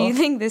while. Do you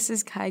think this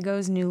is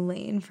Kygo's new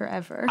lane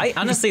forever? I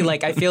honestly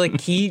I feel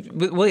like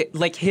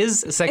his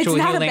sexual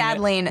It's not a healing. bad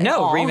lane at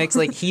no all. remix.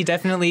 Like he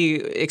definitely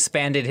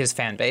expanded his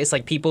fan base.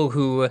 Like people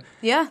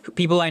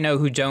I know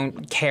who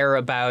don't care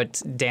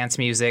about dance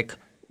music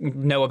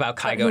know about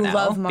But Kygo who now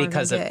love Marvin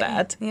because of Gaye.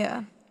 that.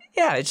 Yeah.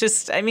 Yeah, it's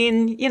just, I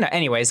mean,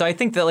 anyway, so I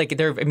think that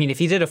if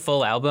he did a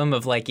full album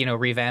of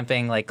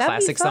revamping That'd be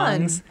classic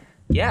fun. songs,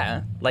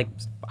 yeah,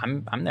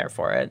 I'm there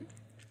for it.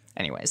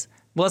 Anyways,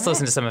 well, let's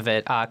listen to some of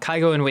it.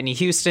 Kygo and Whitney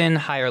Houston,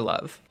 Higher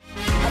Love.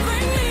 Bring me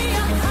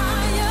up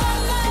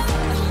higher,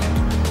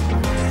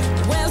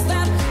 love. Where's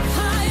that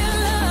higher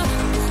love?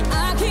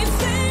 I keep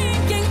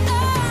thinking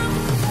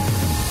bring me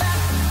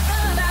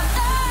higher love.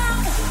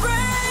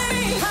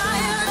 Bring me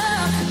higher love.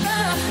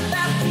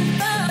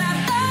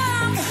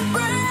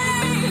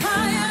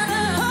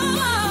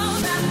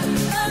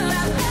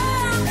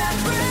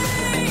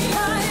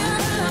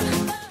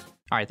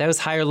 All right, that was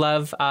Higher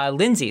Love.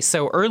 Lindsay,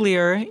 so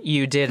earlier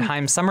you did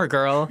Haim Summer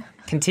Girl.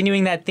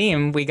 Continuing that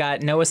theme, we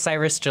got Noah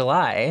Cyrus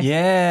July.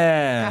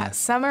 Yeah. Got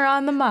Summer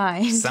on the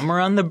Mind.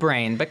 Summer on the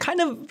Brain, but kind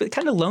of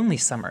lonely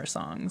summer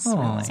songs.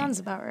 Really. Sounds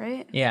about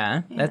right.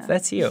 Yeah,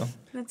 that's you.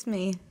 That's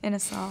me in a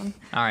song.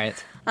 All right.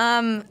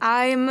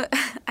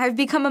 I've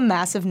become a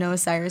massive Noah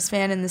Cyrus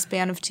fan in the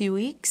span of 2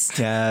 weeks.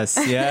 Yes,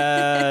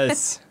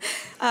 yes.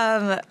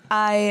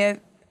 I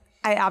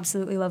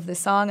absolutely love this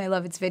song. I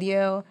love its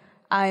video.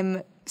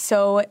 I'm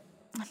so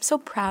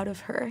proud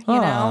of her, you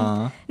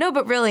know? No,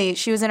 but really,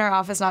 she was in our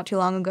office not too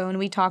long ago and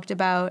we talked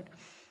about,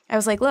 I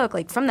was like,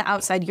 look, from the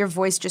outside, your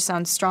voice just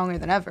sounds stronger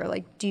than ever.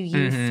 Do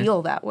you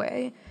feel that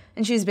way?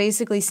 And she's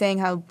basically saying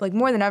how,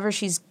 more than ever,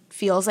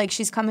 feels like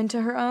she's come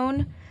into her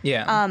own.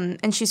 Yeah.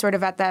 And she's sort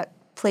of at that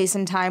place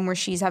in time where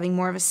she's having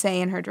more of a say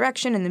in her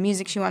direction and the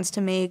music she wants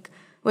to make,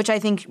 which I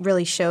think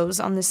really shows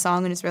on this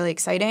song and is really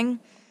exciting.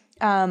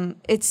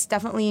 It's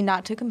definitely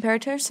not to compare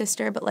to her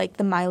sister, but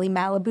the Miley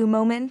Malibu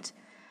moment.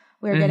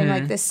 We're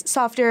getting this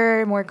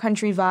softer, more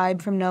country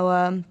vibe from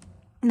Noah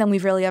than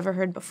we've really ever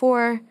heard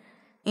before.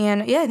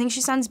 And yeah, I think she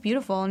sounds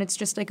beautiful, and it's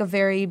just a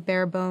very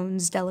bare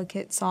bones,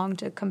 delicate song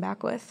to come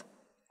back with.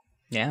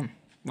 Yeah.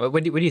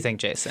 What do you think,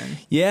 Jason?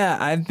 Yeah,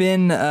 I've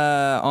been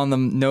on the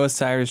Noah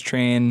Cyrus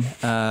train.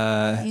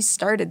 You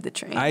started the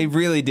train. I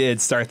really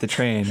did start the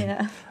train.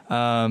 Yeah.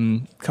 A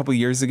couple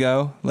years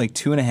ago,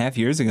 2.5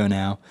 years ago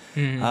now.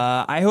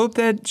 I hope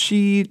that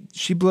she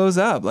blows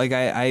up.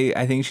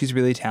 I think she's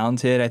really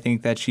talented. I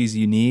think that she's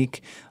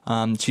unique.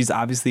 She's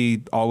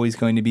obviously always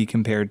going to be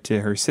compared to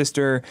her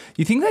sister.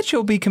 You think that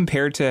she'll be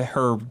compared to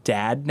her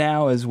dad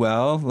now as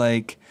well?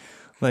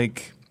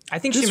 I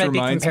think she might be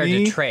compared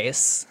to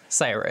Trace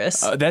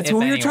Cyrus. That's if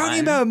what we were anyone. talking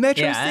about.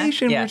 Metro Yeah,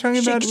 Station. yeah. We were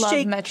talking about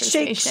Love Metro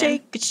Station.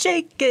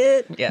 Shake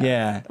it. Yeah.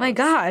 Yeah. My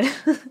God.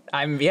 What's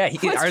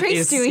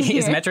Trace doing is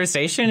here? Metro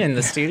Station in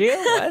the studio?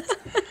 What?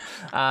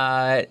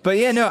 But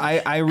yeah, no,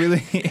 I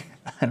really,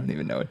 I don't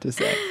even know what to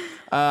say.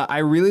 I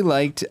really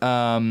liked,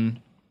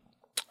 and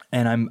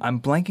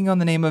I'm blanking on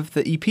the name of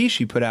the EP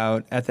she put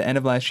out at the end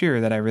of last year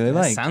that I really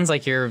liked. Sounds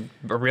like you're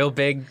a real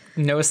big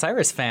Noah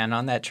Cyrus fan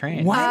on that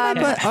train. Why am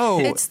I?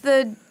 It's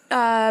the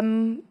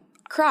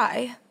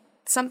Cry.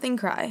 Something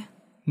Cry.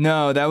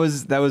 No, that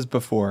was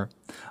before.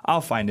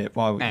 I'll find it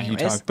while you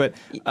Anyways. talk. But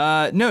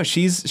no,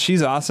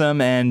 she's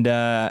awesome and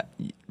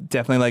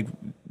definitely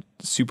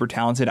super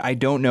talented. I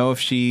don't know if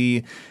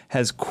she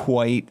has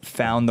quite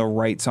found the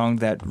right song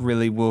that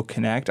really will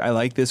connect. I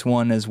like this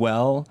one as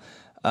well.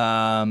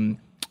 And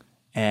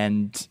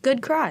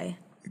Good Cry.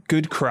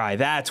 Good Cry.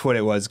 That's what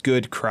it was.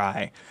 Good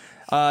Cry.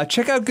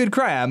 Check out Good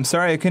Cry. I'm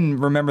sorry I couldn't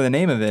remember the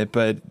name of it,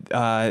 but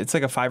it's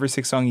like a 5 or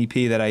 6 song EP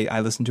that I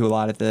listened to a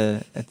lot at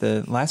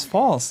the last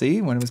fall.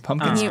 See, when it was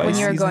pumpkin spice When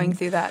you were season. going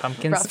through that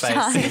Pumpkin rough spice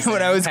time. season.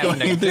 When I was Having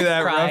going to through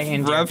that cry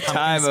into rough your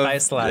time pumpkin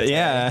of spice latte.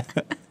 yeah.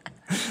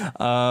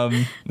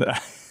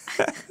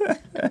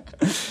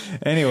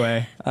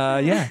 Anyway,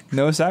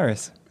 Noah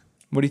Cyrus.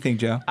 What do you think,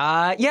 Joe?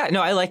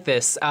 No, I like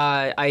this.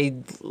 I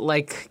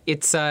like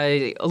it's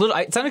a little.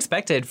 It's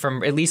unexpected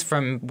at least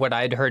from what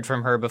I'd heard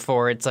from her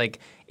before. It's like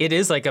it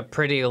is like a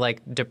pretty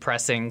like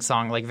depressing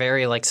song, like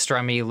very like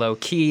strummy, low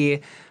key.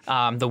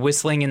 The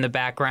whistling in the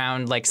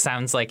background like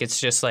sounds like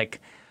it's just like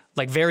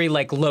very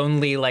like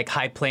lonely, like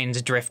High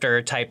Plains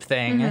Drifter type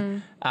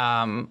thing.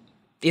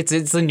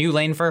 It's a new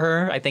lane for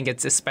her. I think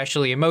it's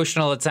especially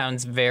emotional. It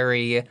sounds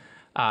very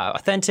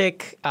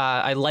authentic.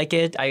 I like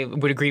it. I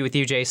would agree with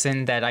you,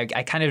 Jason, that I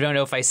kind of don't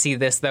know if I see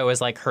this though as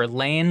like her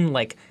lane.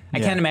 Like I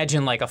can't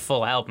imagine like a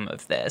full album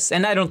of this,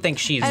 and I don't think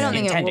she's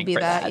intending for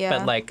that.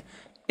 But like,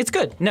 it's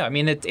good. No, I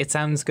mean it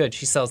sounds good.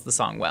 She sells the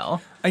song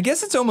well. I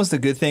guess it's almost a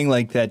good thing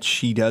like that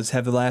she does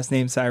have the last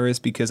name Cyrus,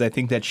 because I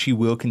think that she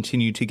will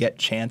continue to get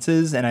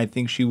chances, and I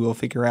think she will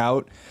figure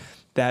out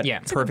that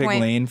perfect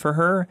lane for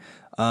her.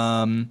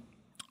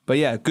 But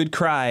yeah, Good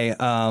Cry.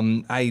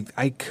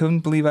 I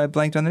couldn't believe I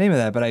blanked on the name of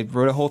that, but I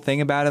wrote a whole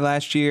thing about it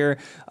last year.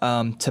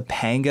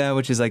 Topanga,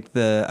 which is like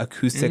the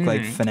acoustic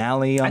like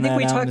finale on that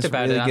album. I think we talked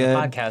about really it on good. the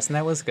podcast, and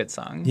that was a good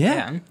song.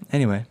 Yeah.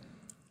 Anyway.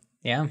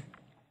 Yeah.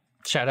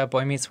 Shout out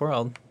Boy Meets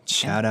World.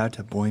 Shout out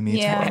to Boy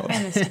Meets World.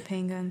 I miss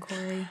Topanga and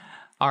Corey.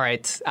 All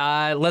right,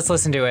 let's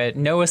listen to it.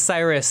 Noah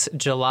Cyrus,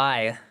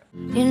 July.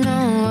 You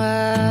know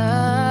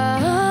why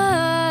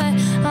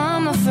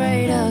I'm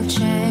afraid of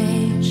change.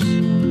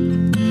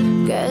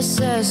 Guess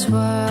that's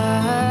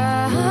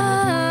why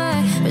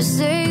we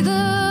stay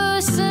the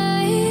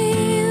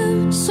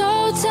same.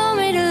 So tell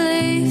me to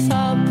leave,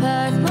 I'll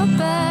pack my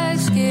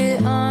bags,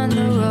 get on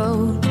the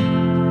road.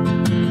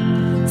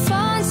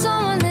 Find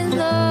someone that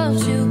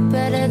loves you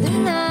better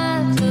than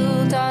I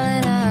do,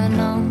 darling, I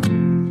know.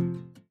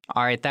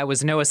 All right, that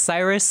was Noah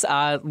Cyrus.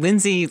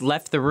 Lindsay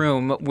left the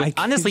room with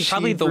honestly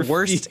probably the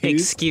worst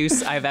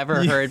excuse I've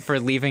ever heard for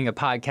leaving a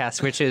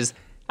podcast, which is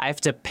I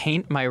have to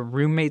paint my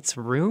roommate's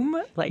room?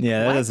 Like,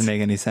 yeah, that what? doesn't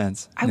make any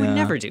sense. I would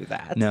never do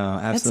that. No,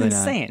 absolutely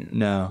That's insane. not.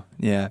 No,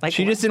 yeah. Like,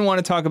 she just didn't want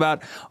to talk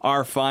about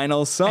our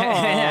final song.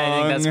 I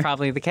think that's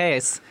probably the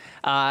case.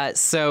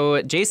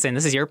 So, Jason,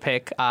 this is your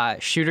pick.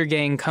 Shooter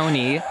Gang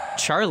Coney,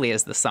 Charlie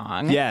is the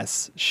song.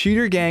 Yes,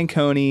 Shooter Gang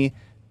Coney,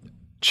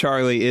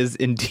 Charlie is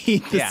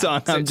indeed the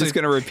song. I'm just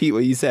going to repeat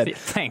what you said.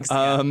 Thanks.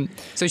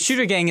 So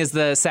Shooter Gang is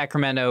the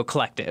Sacramento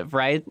collective,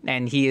 right?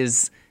 And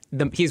he's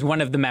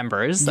one of the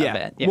members of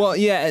it. Yeah. Well,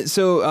 yeah.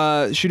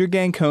 So Shooter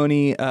Gang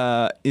Coney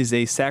is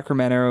a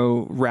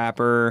Sacramento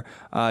rapper.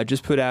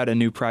 Just put out a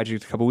new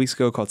project a couple weeks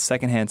ago called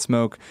Secondhand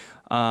Smoke.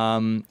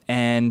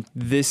 And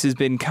this has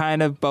been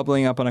kind of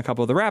bubbling up on a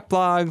couple of the rap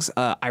blogs.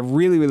 I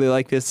really, really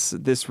like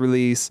this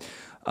release.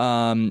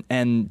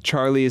 And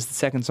Charlie is the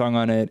second song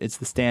on it. It's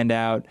the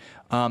standout.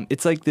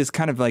 It's like this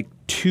kind of like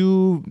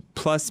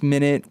 2+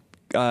 minute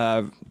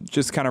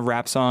just kind of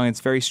rap song.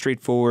 It's very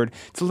straightforward.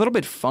 It's a little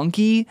bit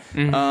funky.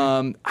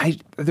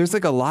 There's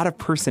like a lot of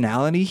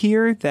personality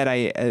here that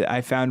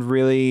I found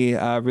really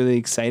really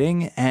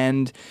exciting,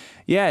 and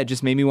yeah, it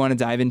just made me want to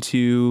dive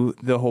into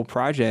the whole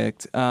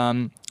project.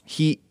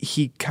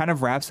 He kind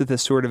of raps with a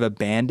sort of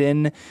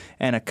abandon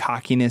and a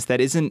cockiness that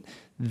isn't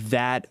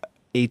that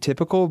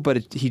atypical,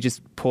 but he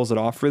just pulls it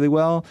off really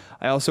well.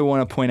 I also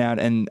want to point out,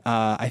 and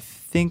I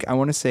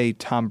want to say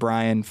Tom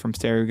Bryan from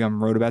Stereo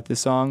Gum wrote about this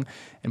song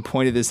and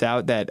pointed this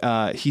out,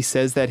 that he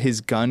says that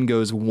his gun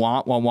goes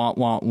wah wah wah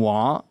wah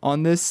wah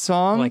on this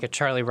song, like a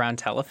Charlie Brown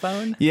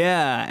telephone.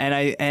 Yeah,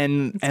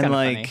 and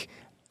like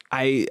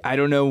funny. I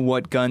don't know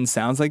what gun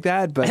sounds like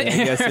that, but I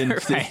guess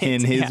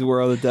in his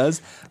world it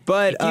does.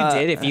 But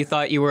if you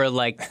thought you were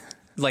like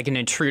an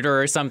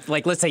intruder or something,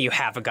 like let's say you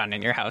have a gun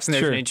in your house and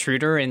there's an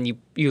intruder and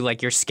you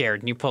like you're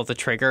scared and you pull the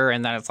trigger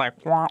and then it's like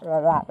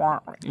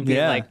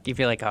you'd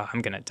be like, oh,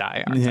 I'm gonna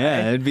die, aren't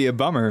I? It'd be a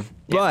bummer.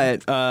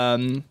 But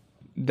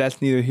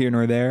that's neither here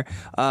nor there.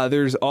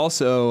 There's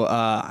also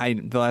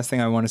the last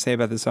thing I want to say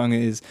about this song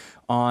is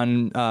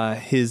on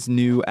his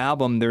new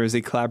album there is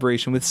a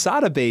collaboration with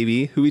Sada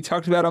Baby, who we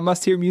talked about on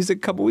Must Hear Music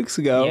a couple weeks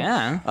ago,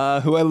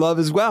 who I love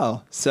as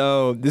well.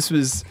 So this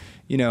was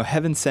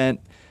heaven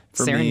sent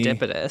for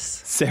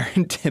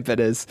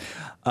serendipitous.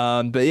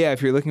 But yeah,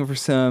 if you're looking for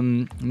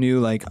some new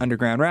like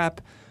underground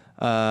rap,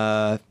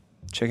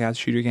 check out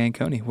Shooter Gang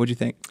Coney. What'd you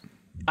think?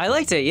 I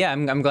liked it. Yeah,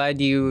 I'm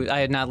glad I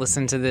had not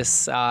listened to this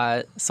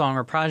song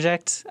or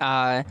project.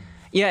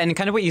 Yeah, and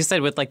kind of what you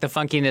said with like the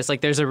funkiness,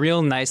 like there's a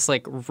real nice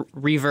like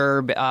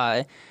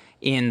reverb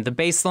in the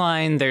bass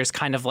line. There's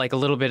kind of like a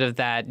little bit of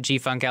that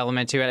G-funk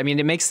element to it. I mean,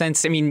 it makes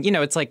sense. I mean,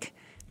 it's like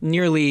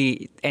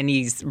nearly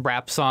any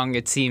rap song,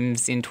 it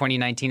seems, in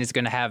 2019 is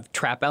going to have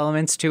trap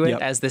elements to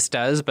it, as this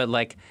does. But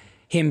like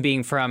him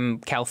being from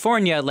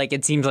California, like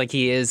it seems like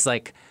he is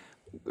like,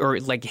 or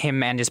like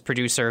him and his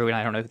producer, who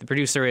I don't know who the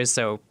producer is,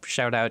 so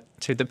shout out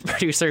to the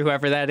producer,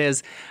 whoever that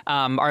is,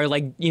 are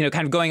like, you know,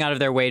 kind of going out of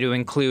their way to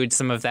include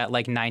some of that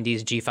like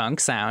 90s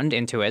G-Funk sound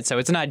into it. So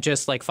it's not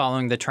just like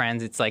following the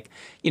trends. It's like,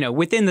 you know,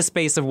 within the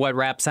space of what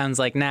rap sounds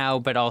like now,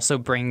 but also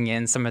bringing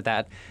in some of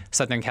that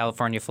Southern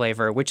California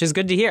flavor, which is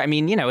good to hear. I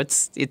mean, you know,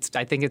 it's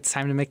I think it's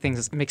time to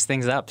mix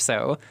things up.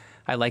 So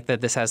I like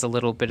that this has a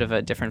little bit of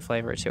a different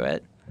flavor to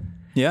it.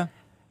 Yeah.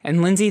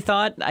 And Lindsay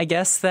thought, I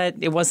guess, that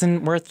it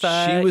wasn't worth.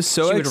 She was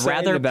so she would excited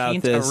rather about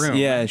paint this. A room.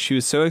 Yeah, she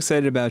was so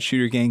excited about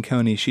Shooter Gang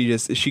Coney.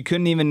 She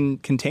couldn't even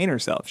contain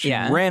herself. She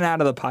ran out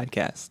of the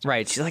podcast.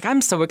 Right. She's like,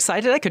 I'm so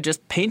excited, I could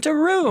just paint a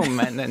room,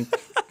 and then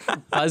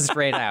buzzed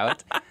right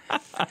out.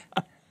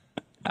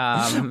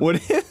 What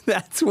if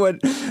that's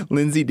what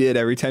Lindsay did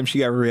every time she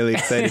got really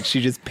excited?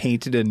 She just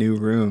painted a new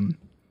room.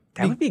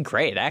 That would be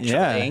great, actually.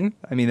 Yeah.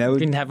 I mean, that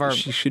would.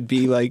 She should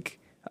be like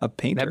a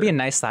painter. That'd be a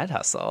nice side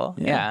hustle.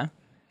 Yeah.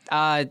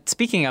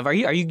 Speaking of,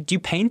 do you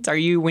paint?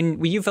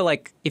 When you feel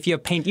like if you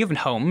have paint, you have a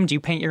home. Do you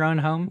paint your own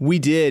home? We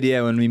did,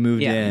 yeah, when we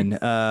moved in.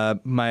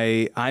 I'm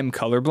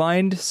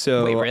colorblind,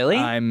 so wait, really?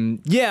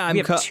 We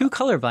have two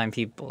colorblind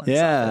people.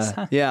 Yeah,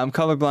 I'm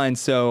colorblind,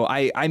 so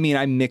I mean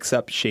I mix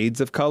up shades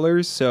of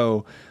colors.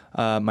 So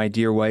my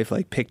dear wife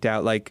like picked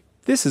out like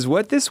this is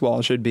what this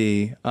wall should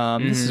be.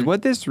 This is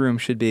what this room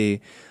should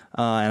be,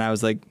 and I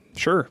was like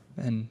sure,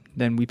 and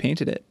then we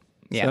painted it.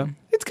 Yeah. So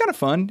it's kind of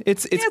fun.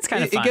 It's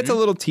kind of fun. It gets a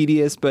little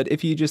tedious, but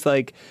if you just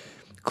like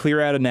clear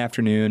out an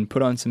afternoon,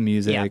 put on some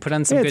music. Yeah, put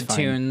on some good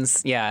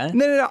tunes. Yeah.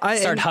 No.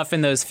 Start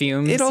huffing those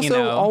fumes. It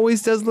also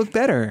always does look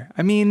better.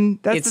 I mean,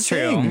 that's the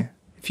thing. True.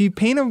 If you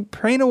paint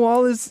a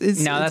wall is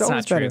no, that's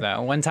not better. true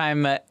though. One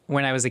time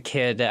when I was a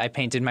kid, I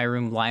painted my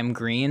room lime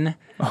green.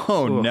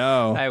 Oh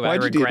no! I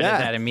Why'd regretted you do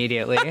that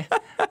immediately.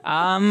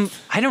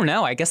 I don't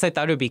know. I guess I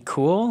thought it would be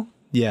cool.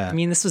 Yeah. I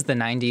mean, this was the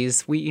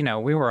 90s.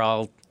 We were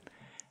all.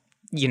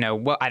 I don't know,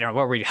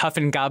 what were you,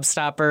 huffing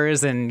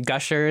gobstoppers and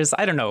gushers?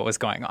 I don't know what was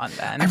going on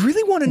then. I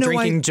really want to know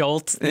Drinking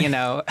Jolt,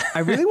 I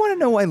really want to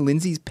know why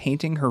Lindsay's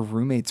painting her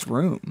roommate's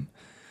room.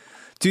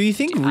 Do you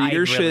think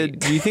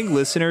do you think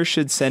listeners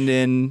should send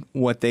in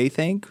what they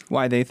think,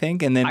 why they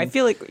think, and then I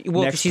feel like,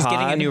 she's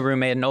getting a new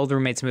roommate, an old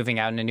roommate's moving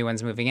out and a new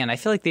one's moving in. I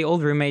feel like the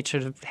old roommate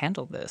should have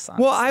handled this,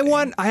 honestly.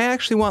 Well, I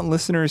actually want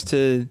listeners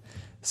to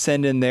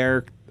send in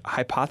their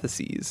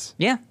hypotheses.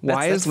 Yeah,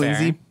 why is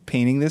Lindsay fair.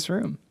 painting this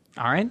room?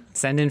 All right.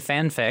 Send in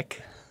fanfic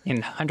in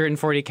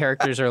 140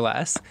 characters or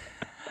less.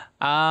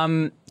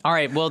 All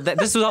right. Well,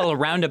 this was all a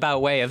roundabout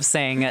way of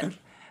saying,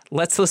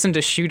 let's listen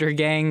to Shooter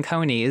Gang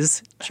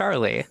Coney's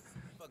Charlie.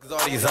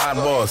 All these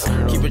eyeballs.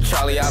 Keep it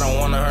Charlie, I don't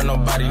wanna hurt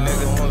nobody,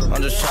 nigga.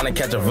 I'm just trying to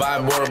catch a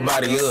vibe or a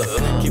body,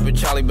 Keep it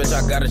Charlie, bitch,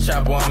 I got a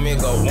chopper on me.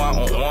 Go one,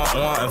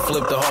 and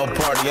flip the whole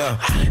party,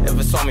 If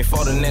it's on me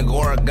for the nigga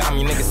or a got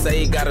me, nigga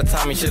say he got a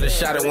Tommy. Should've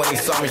shot it when he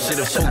saw me.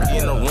 Should've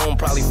Pookie in the room,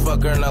 probably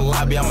fuck her in the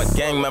lobby. I'm a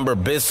gang member,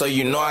 bitch, so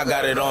you know I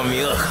got it on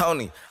me,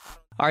 Coney.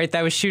 All right,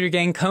 that was Shooter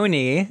Gang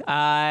Coney.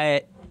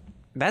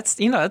 That's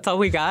all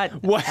we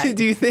got. What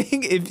do you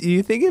think?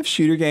 If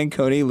Shooter Gang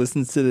Coney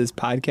listens to this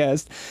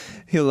podcast,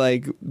 he'll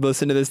like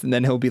listen to this and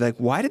then he'll be like,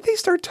 "Why did they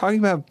start talking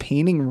about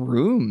painting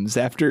rooms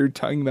after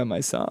talking about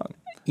my song?"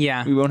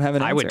 Yeah, we won't have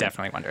an answer. I would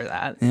definitely wonder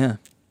that. Yeah.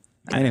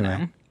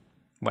 Anyway,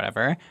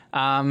 whatever.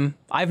 I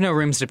have no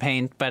rooms to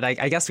paint, but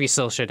I guess we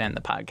still should end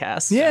the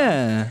podcast. So.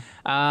 Yeah.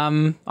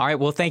 All right.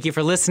 Well, thank you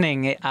for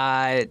listening.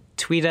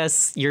 Tweet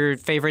us your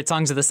favorite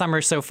songs of the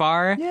summer so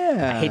far.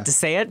 Yeah. I hate to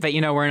say it, but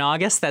we're in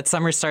August. That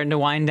summer's starting to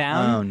wind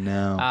down. Oh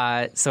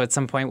no. So at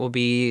some point we'll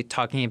be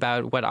talking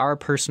about what our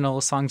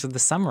personal songs of the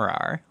summer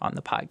are on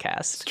the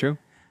podcast. It's true.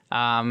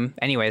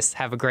 Anyways,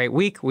 have a great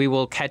week. We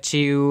will catch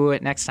you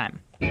next time.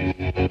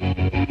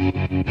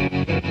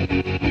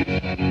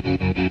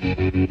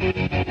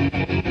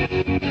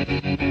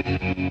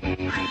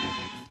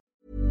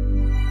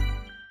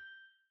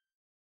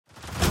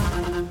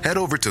 Head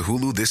over to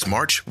Hulu this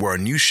March, where our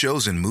new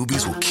shows and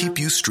movies will keep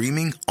you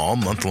streaming all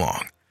month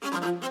long.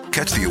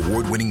 Catch the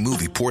award-winning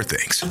movie Poor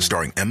Things,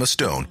 starring Emma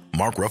Stone,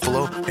 Mark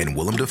Ruffalo, and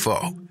Willem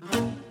Dafoe.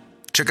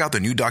 Check out the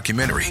new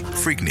documentary,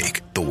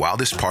 Freaknik, The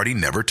Wildest Party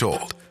Never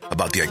Told,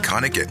 about the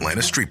iconic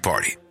Atlanta Street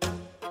Party.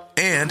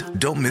 And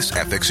don't miss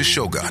FX's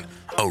Shogun,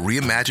 a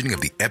reimagining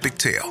of the epic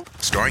tale,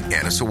 starring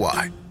Anna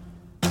Sawai.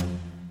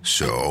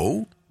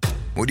 So,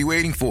 what are you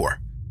waiting for?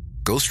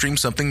 Go stream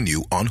something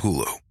new on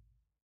Hulu.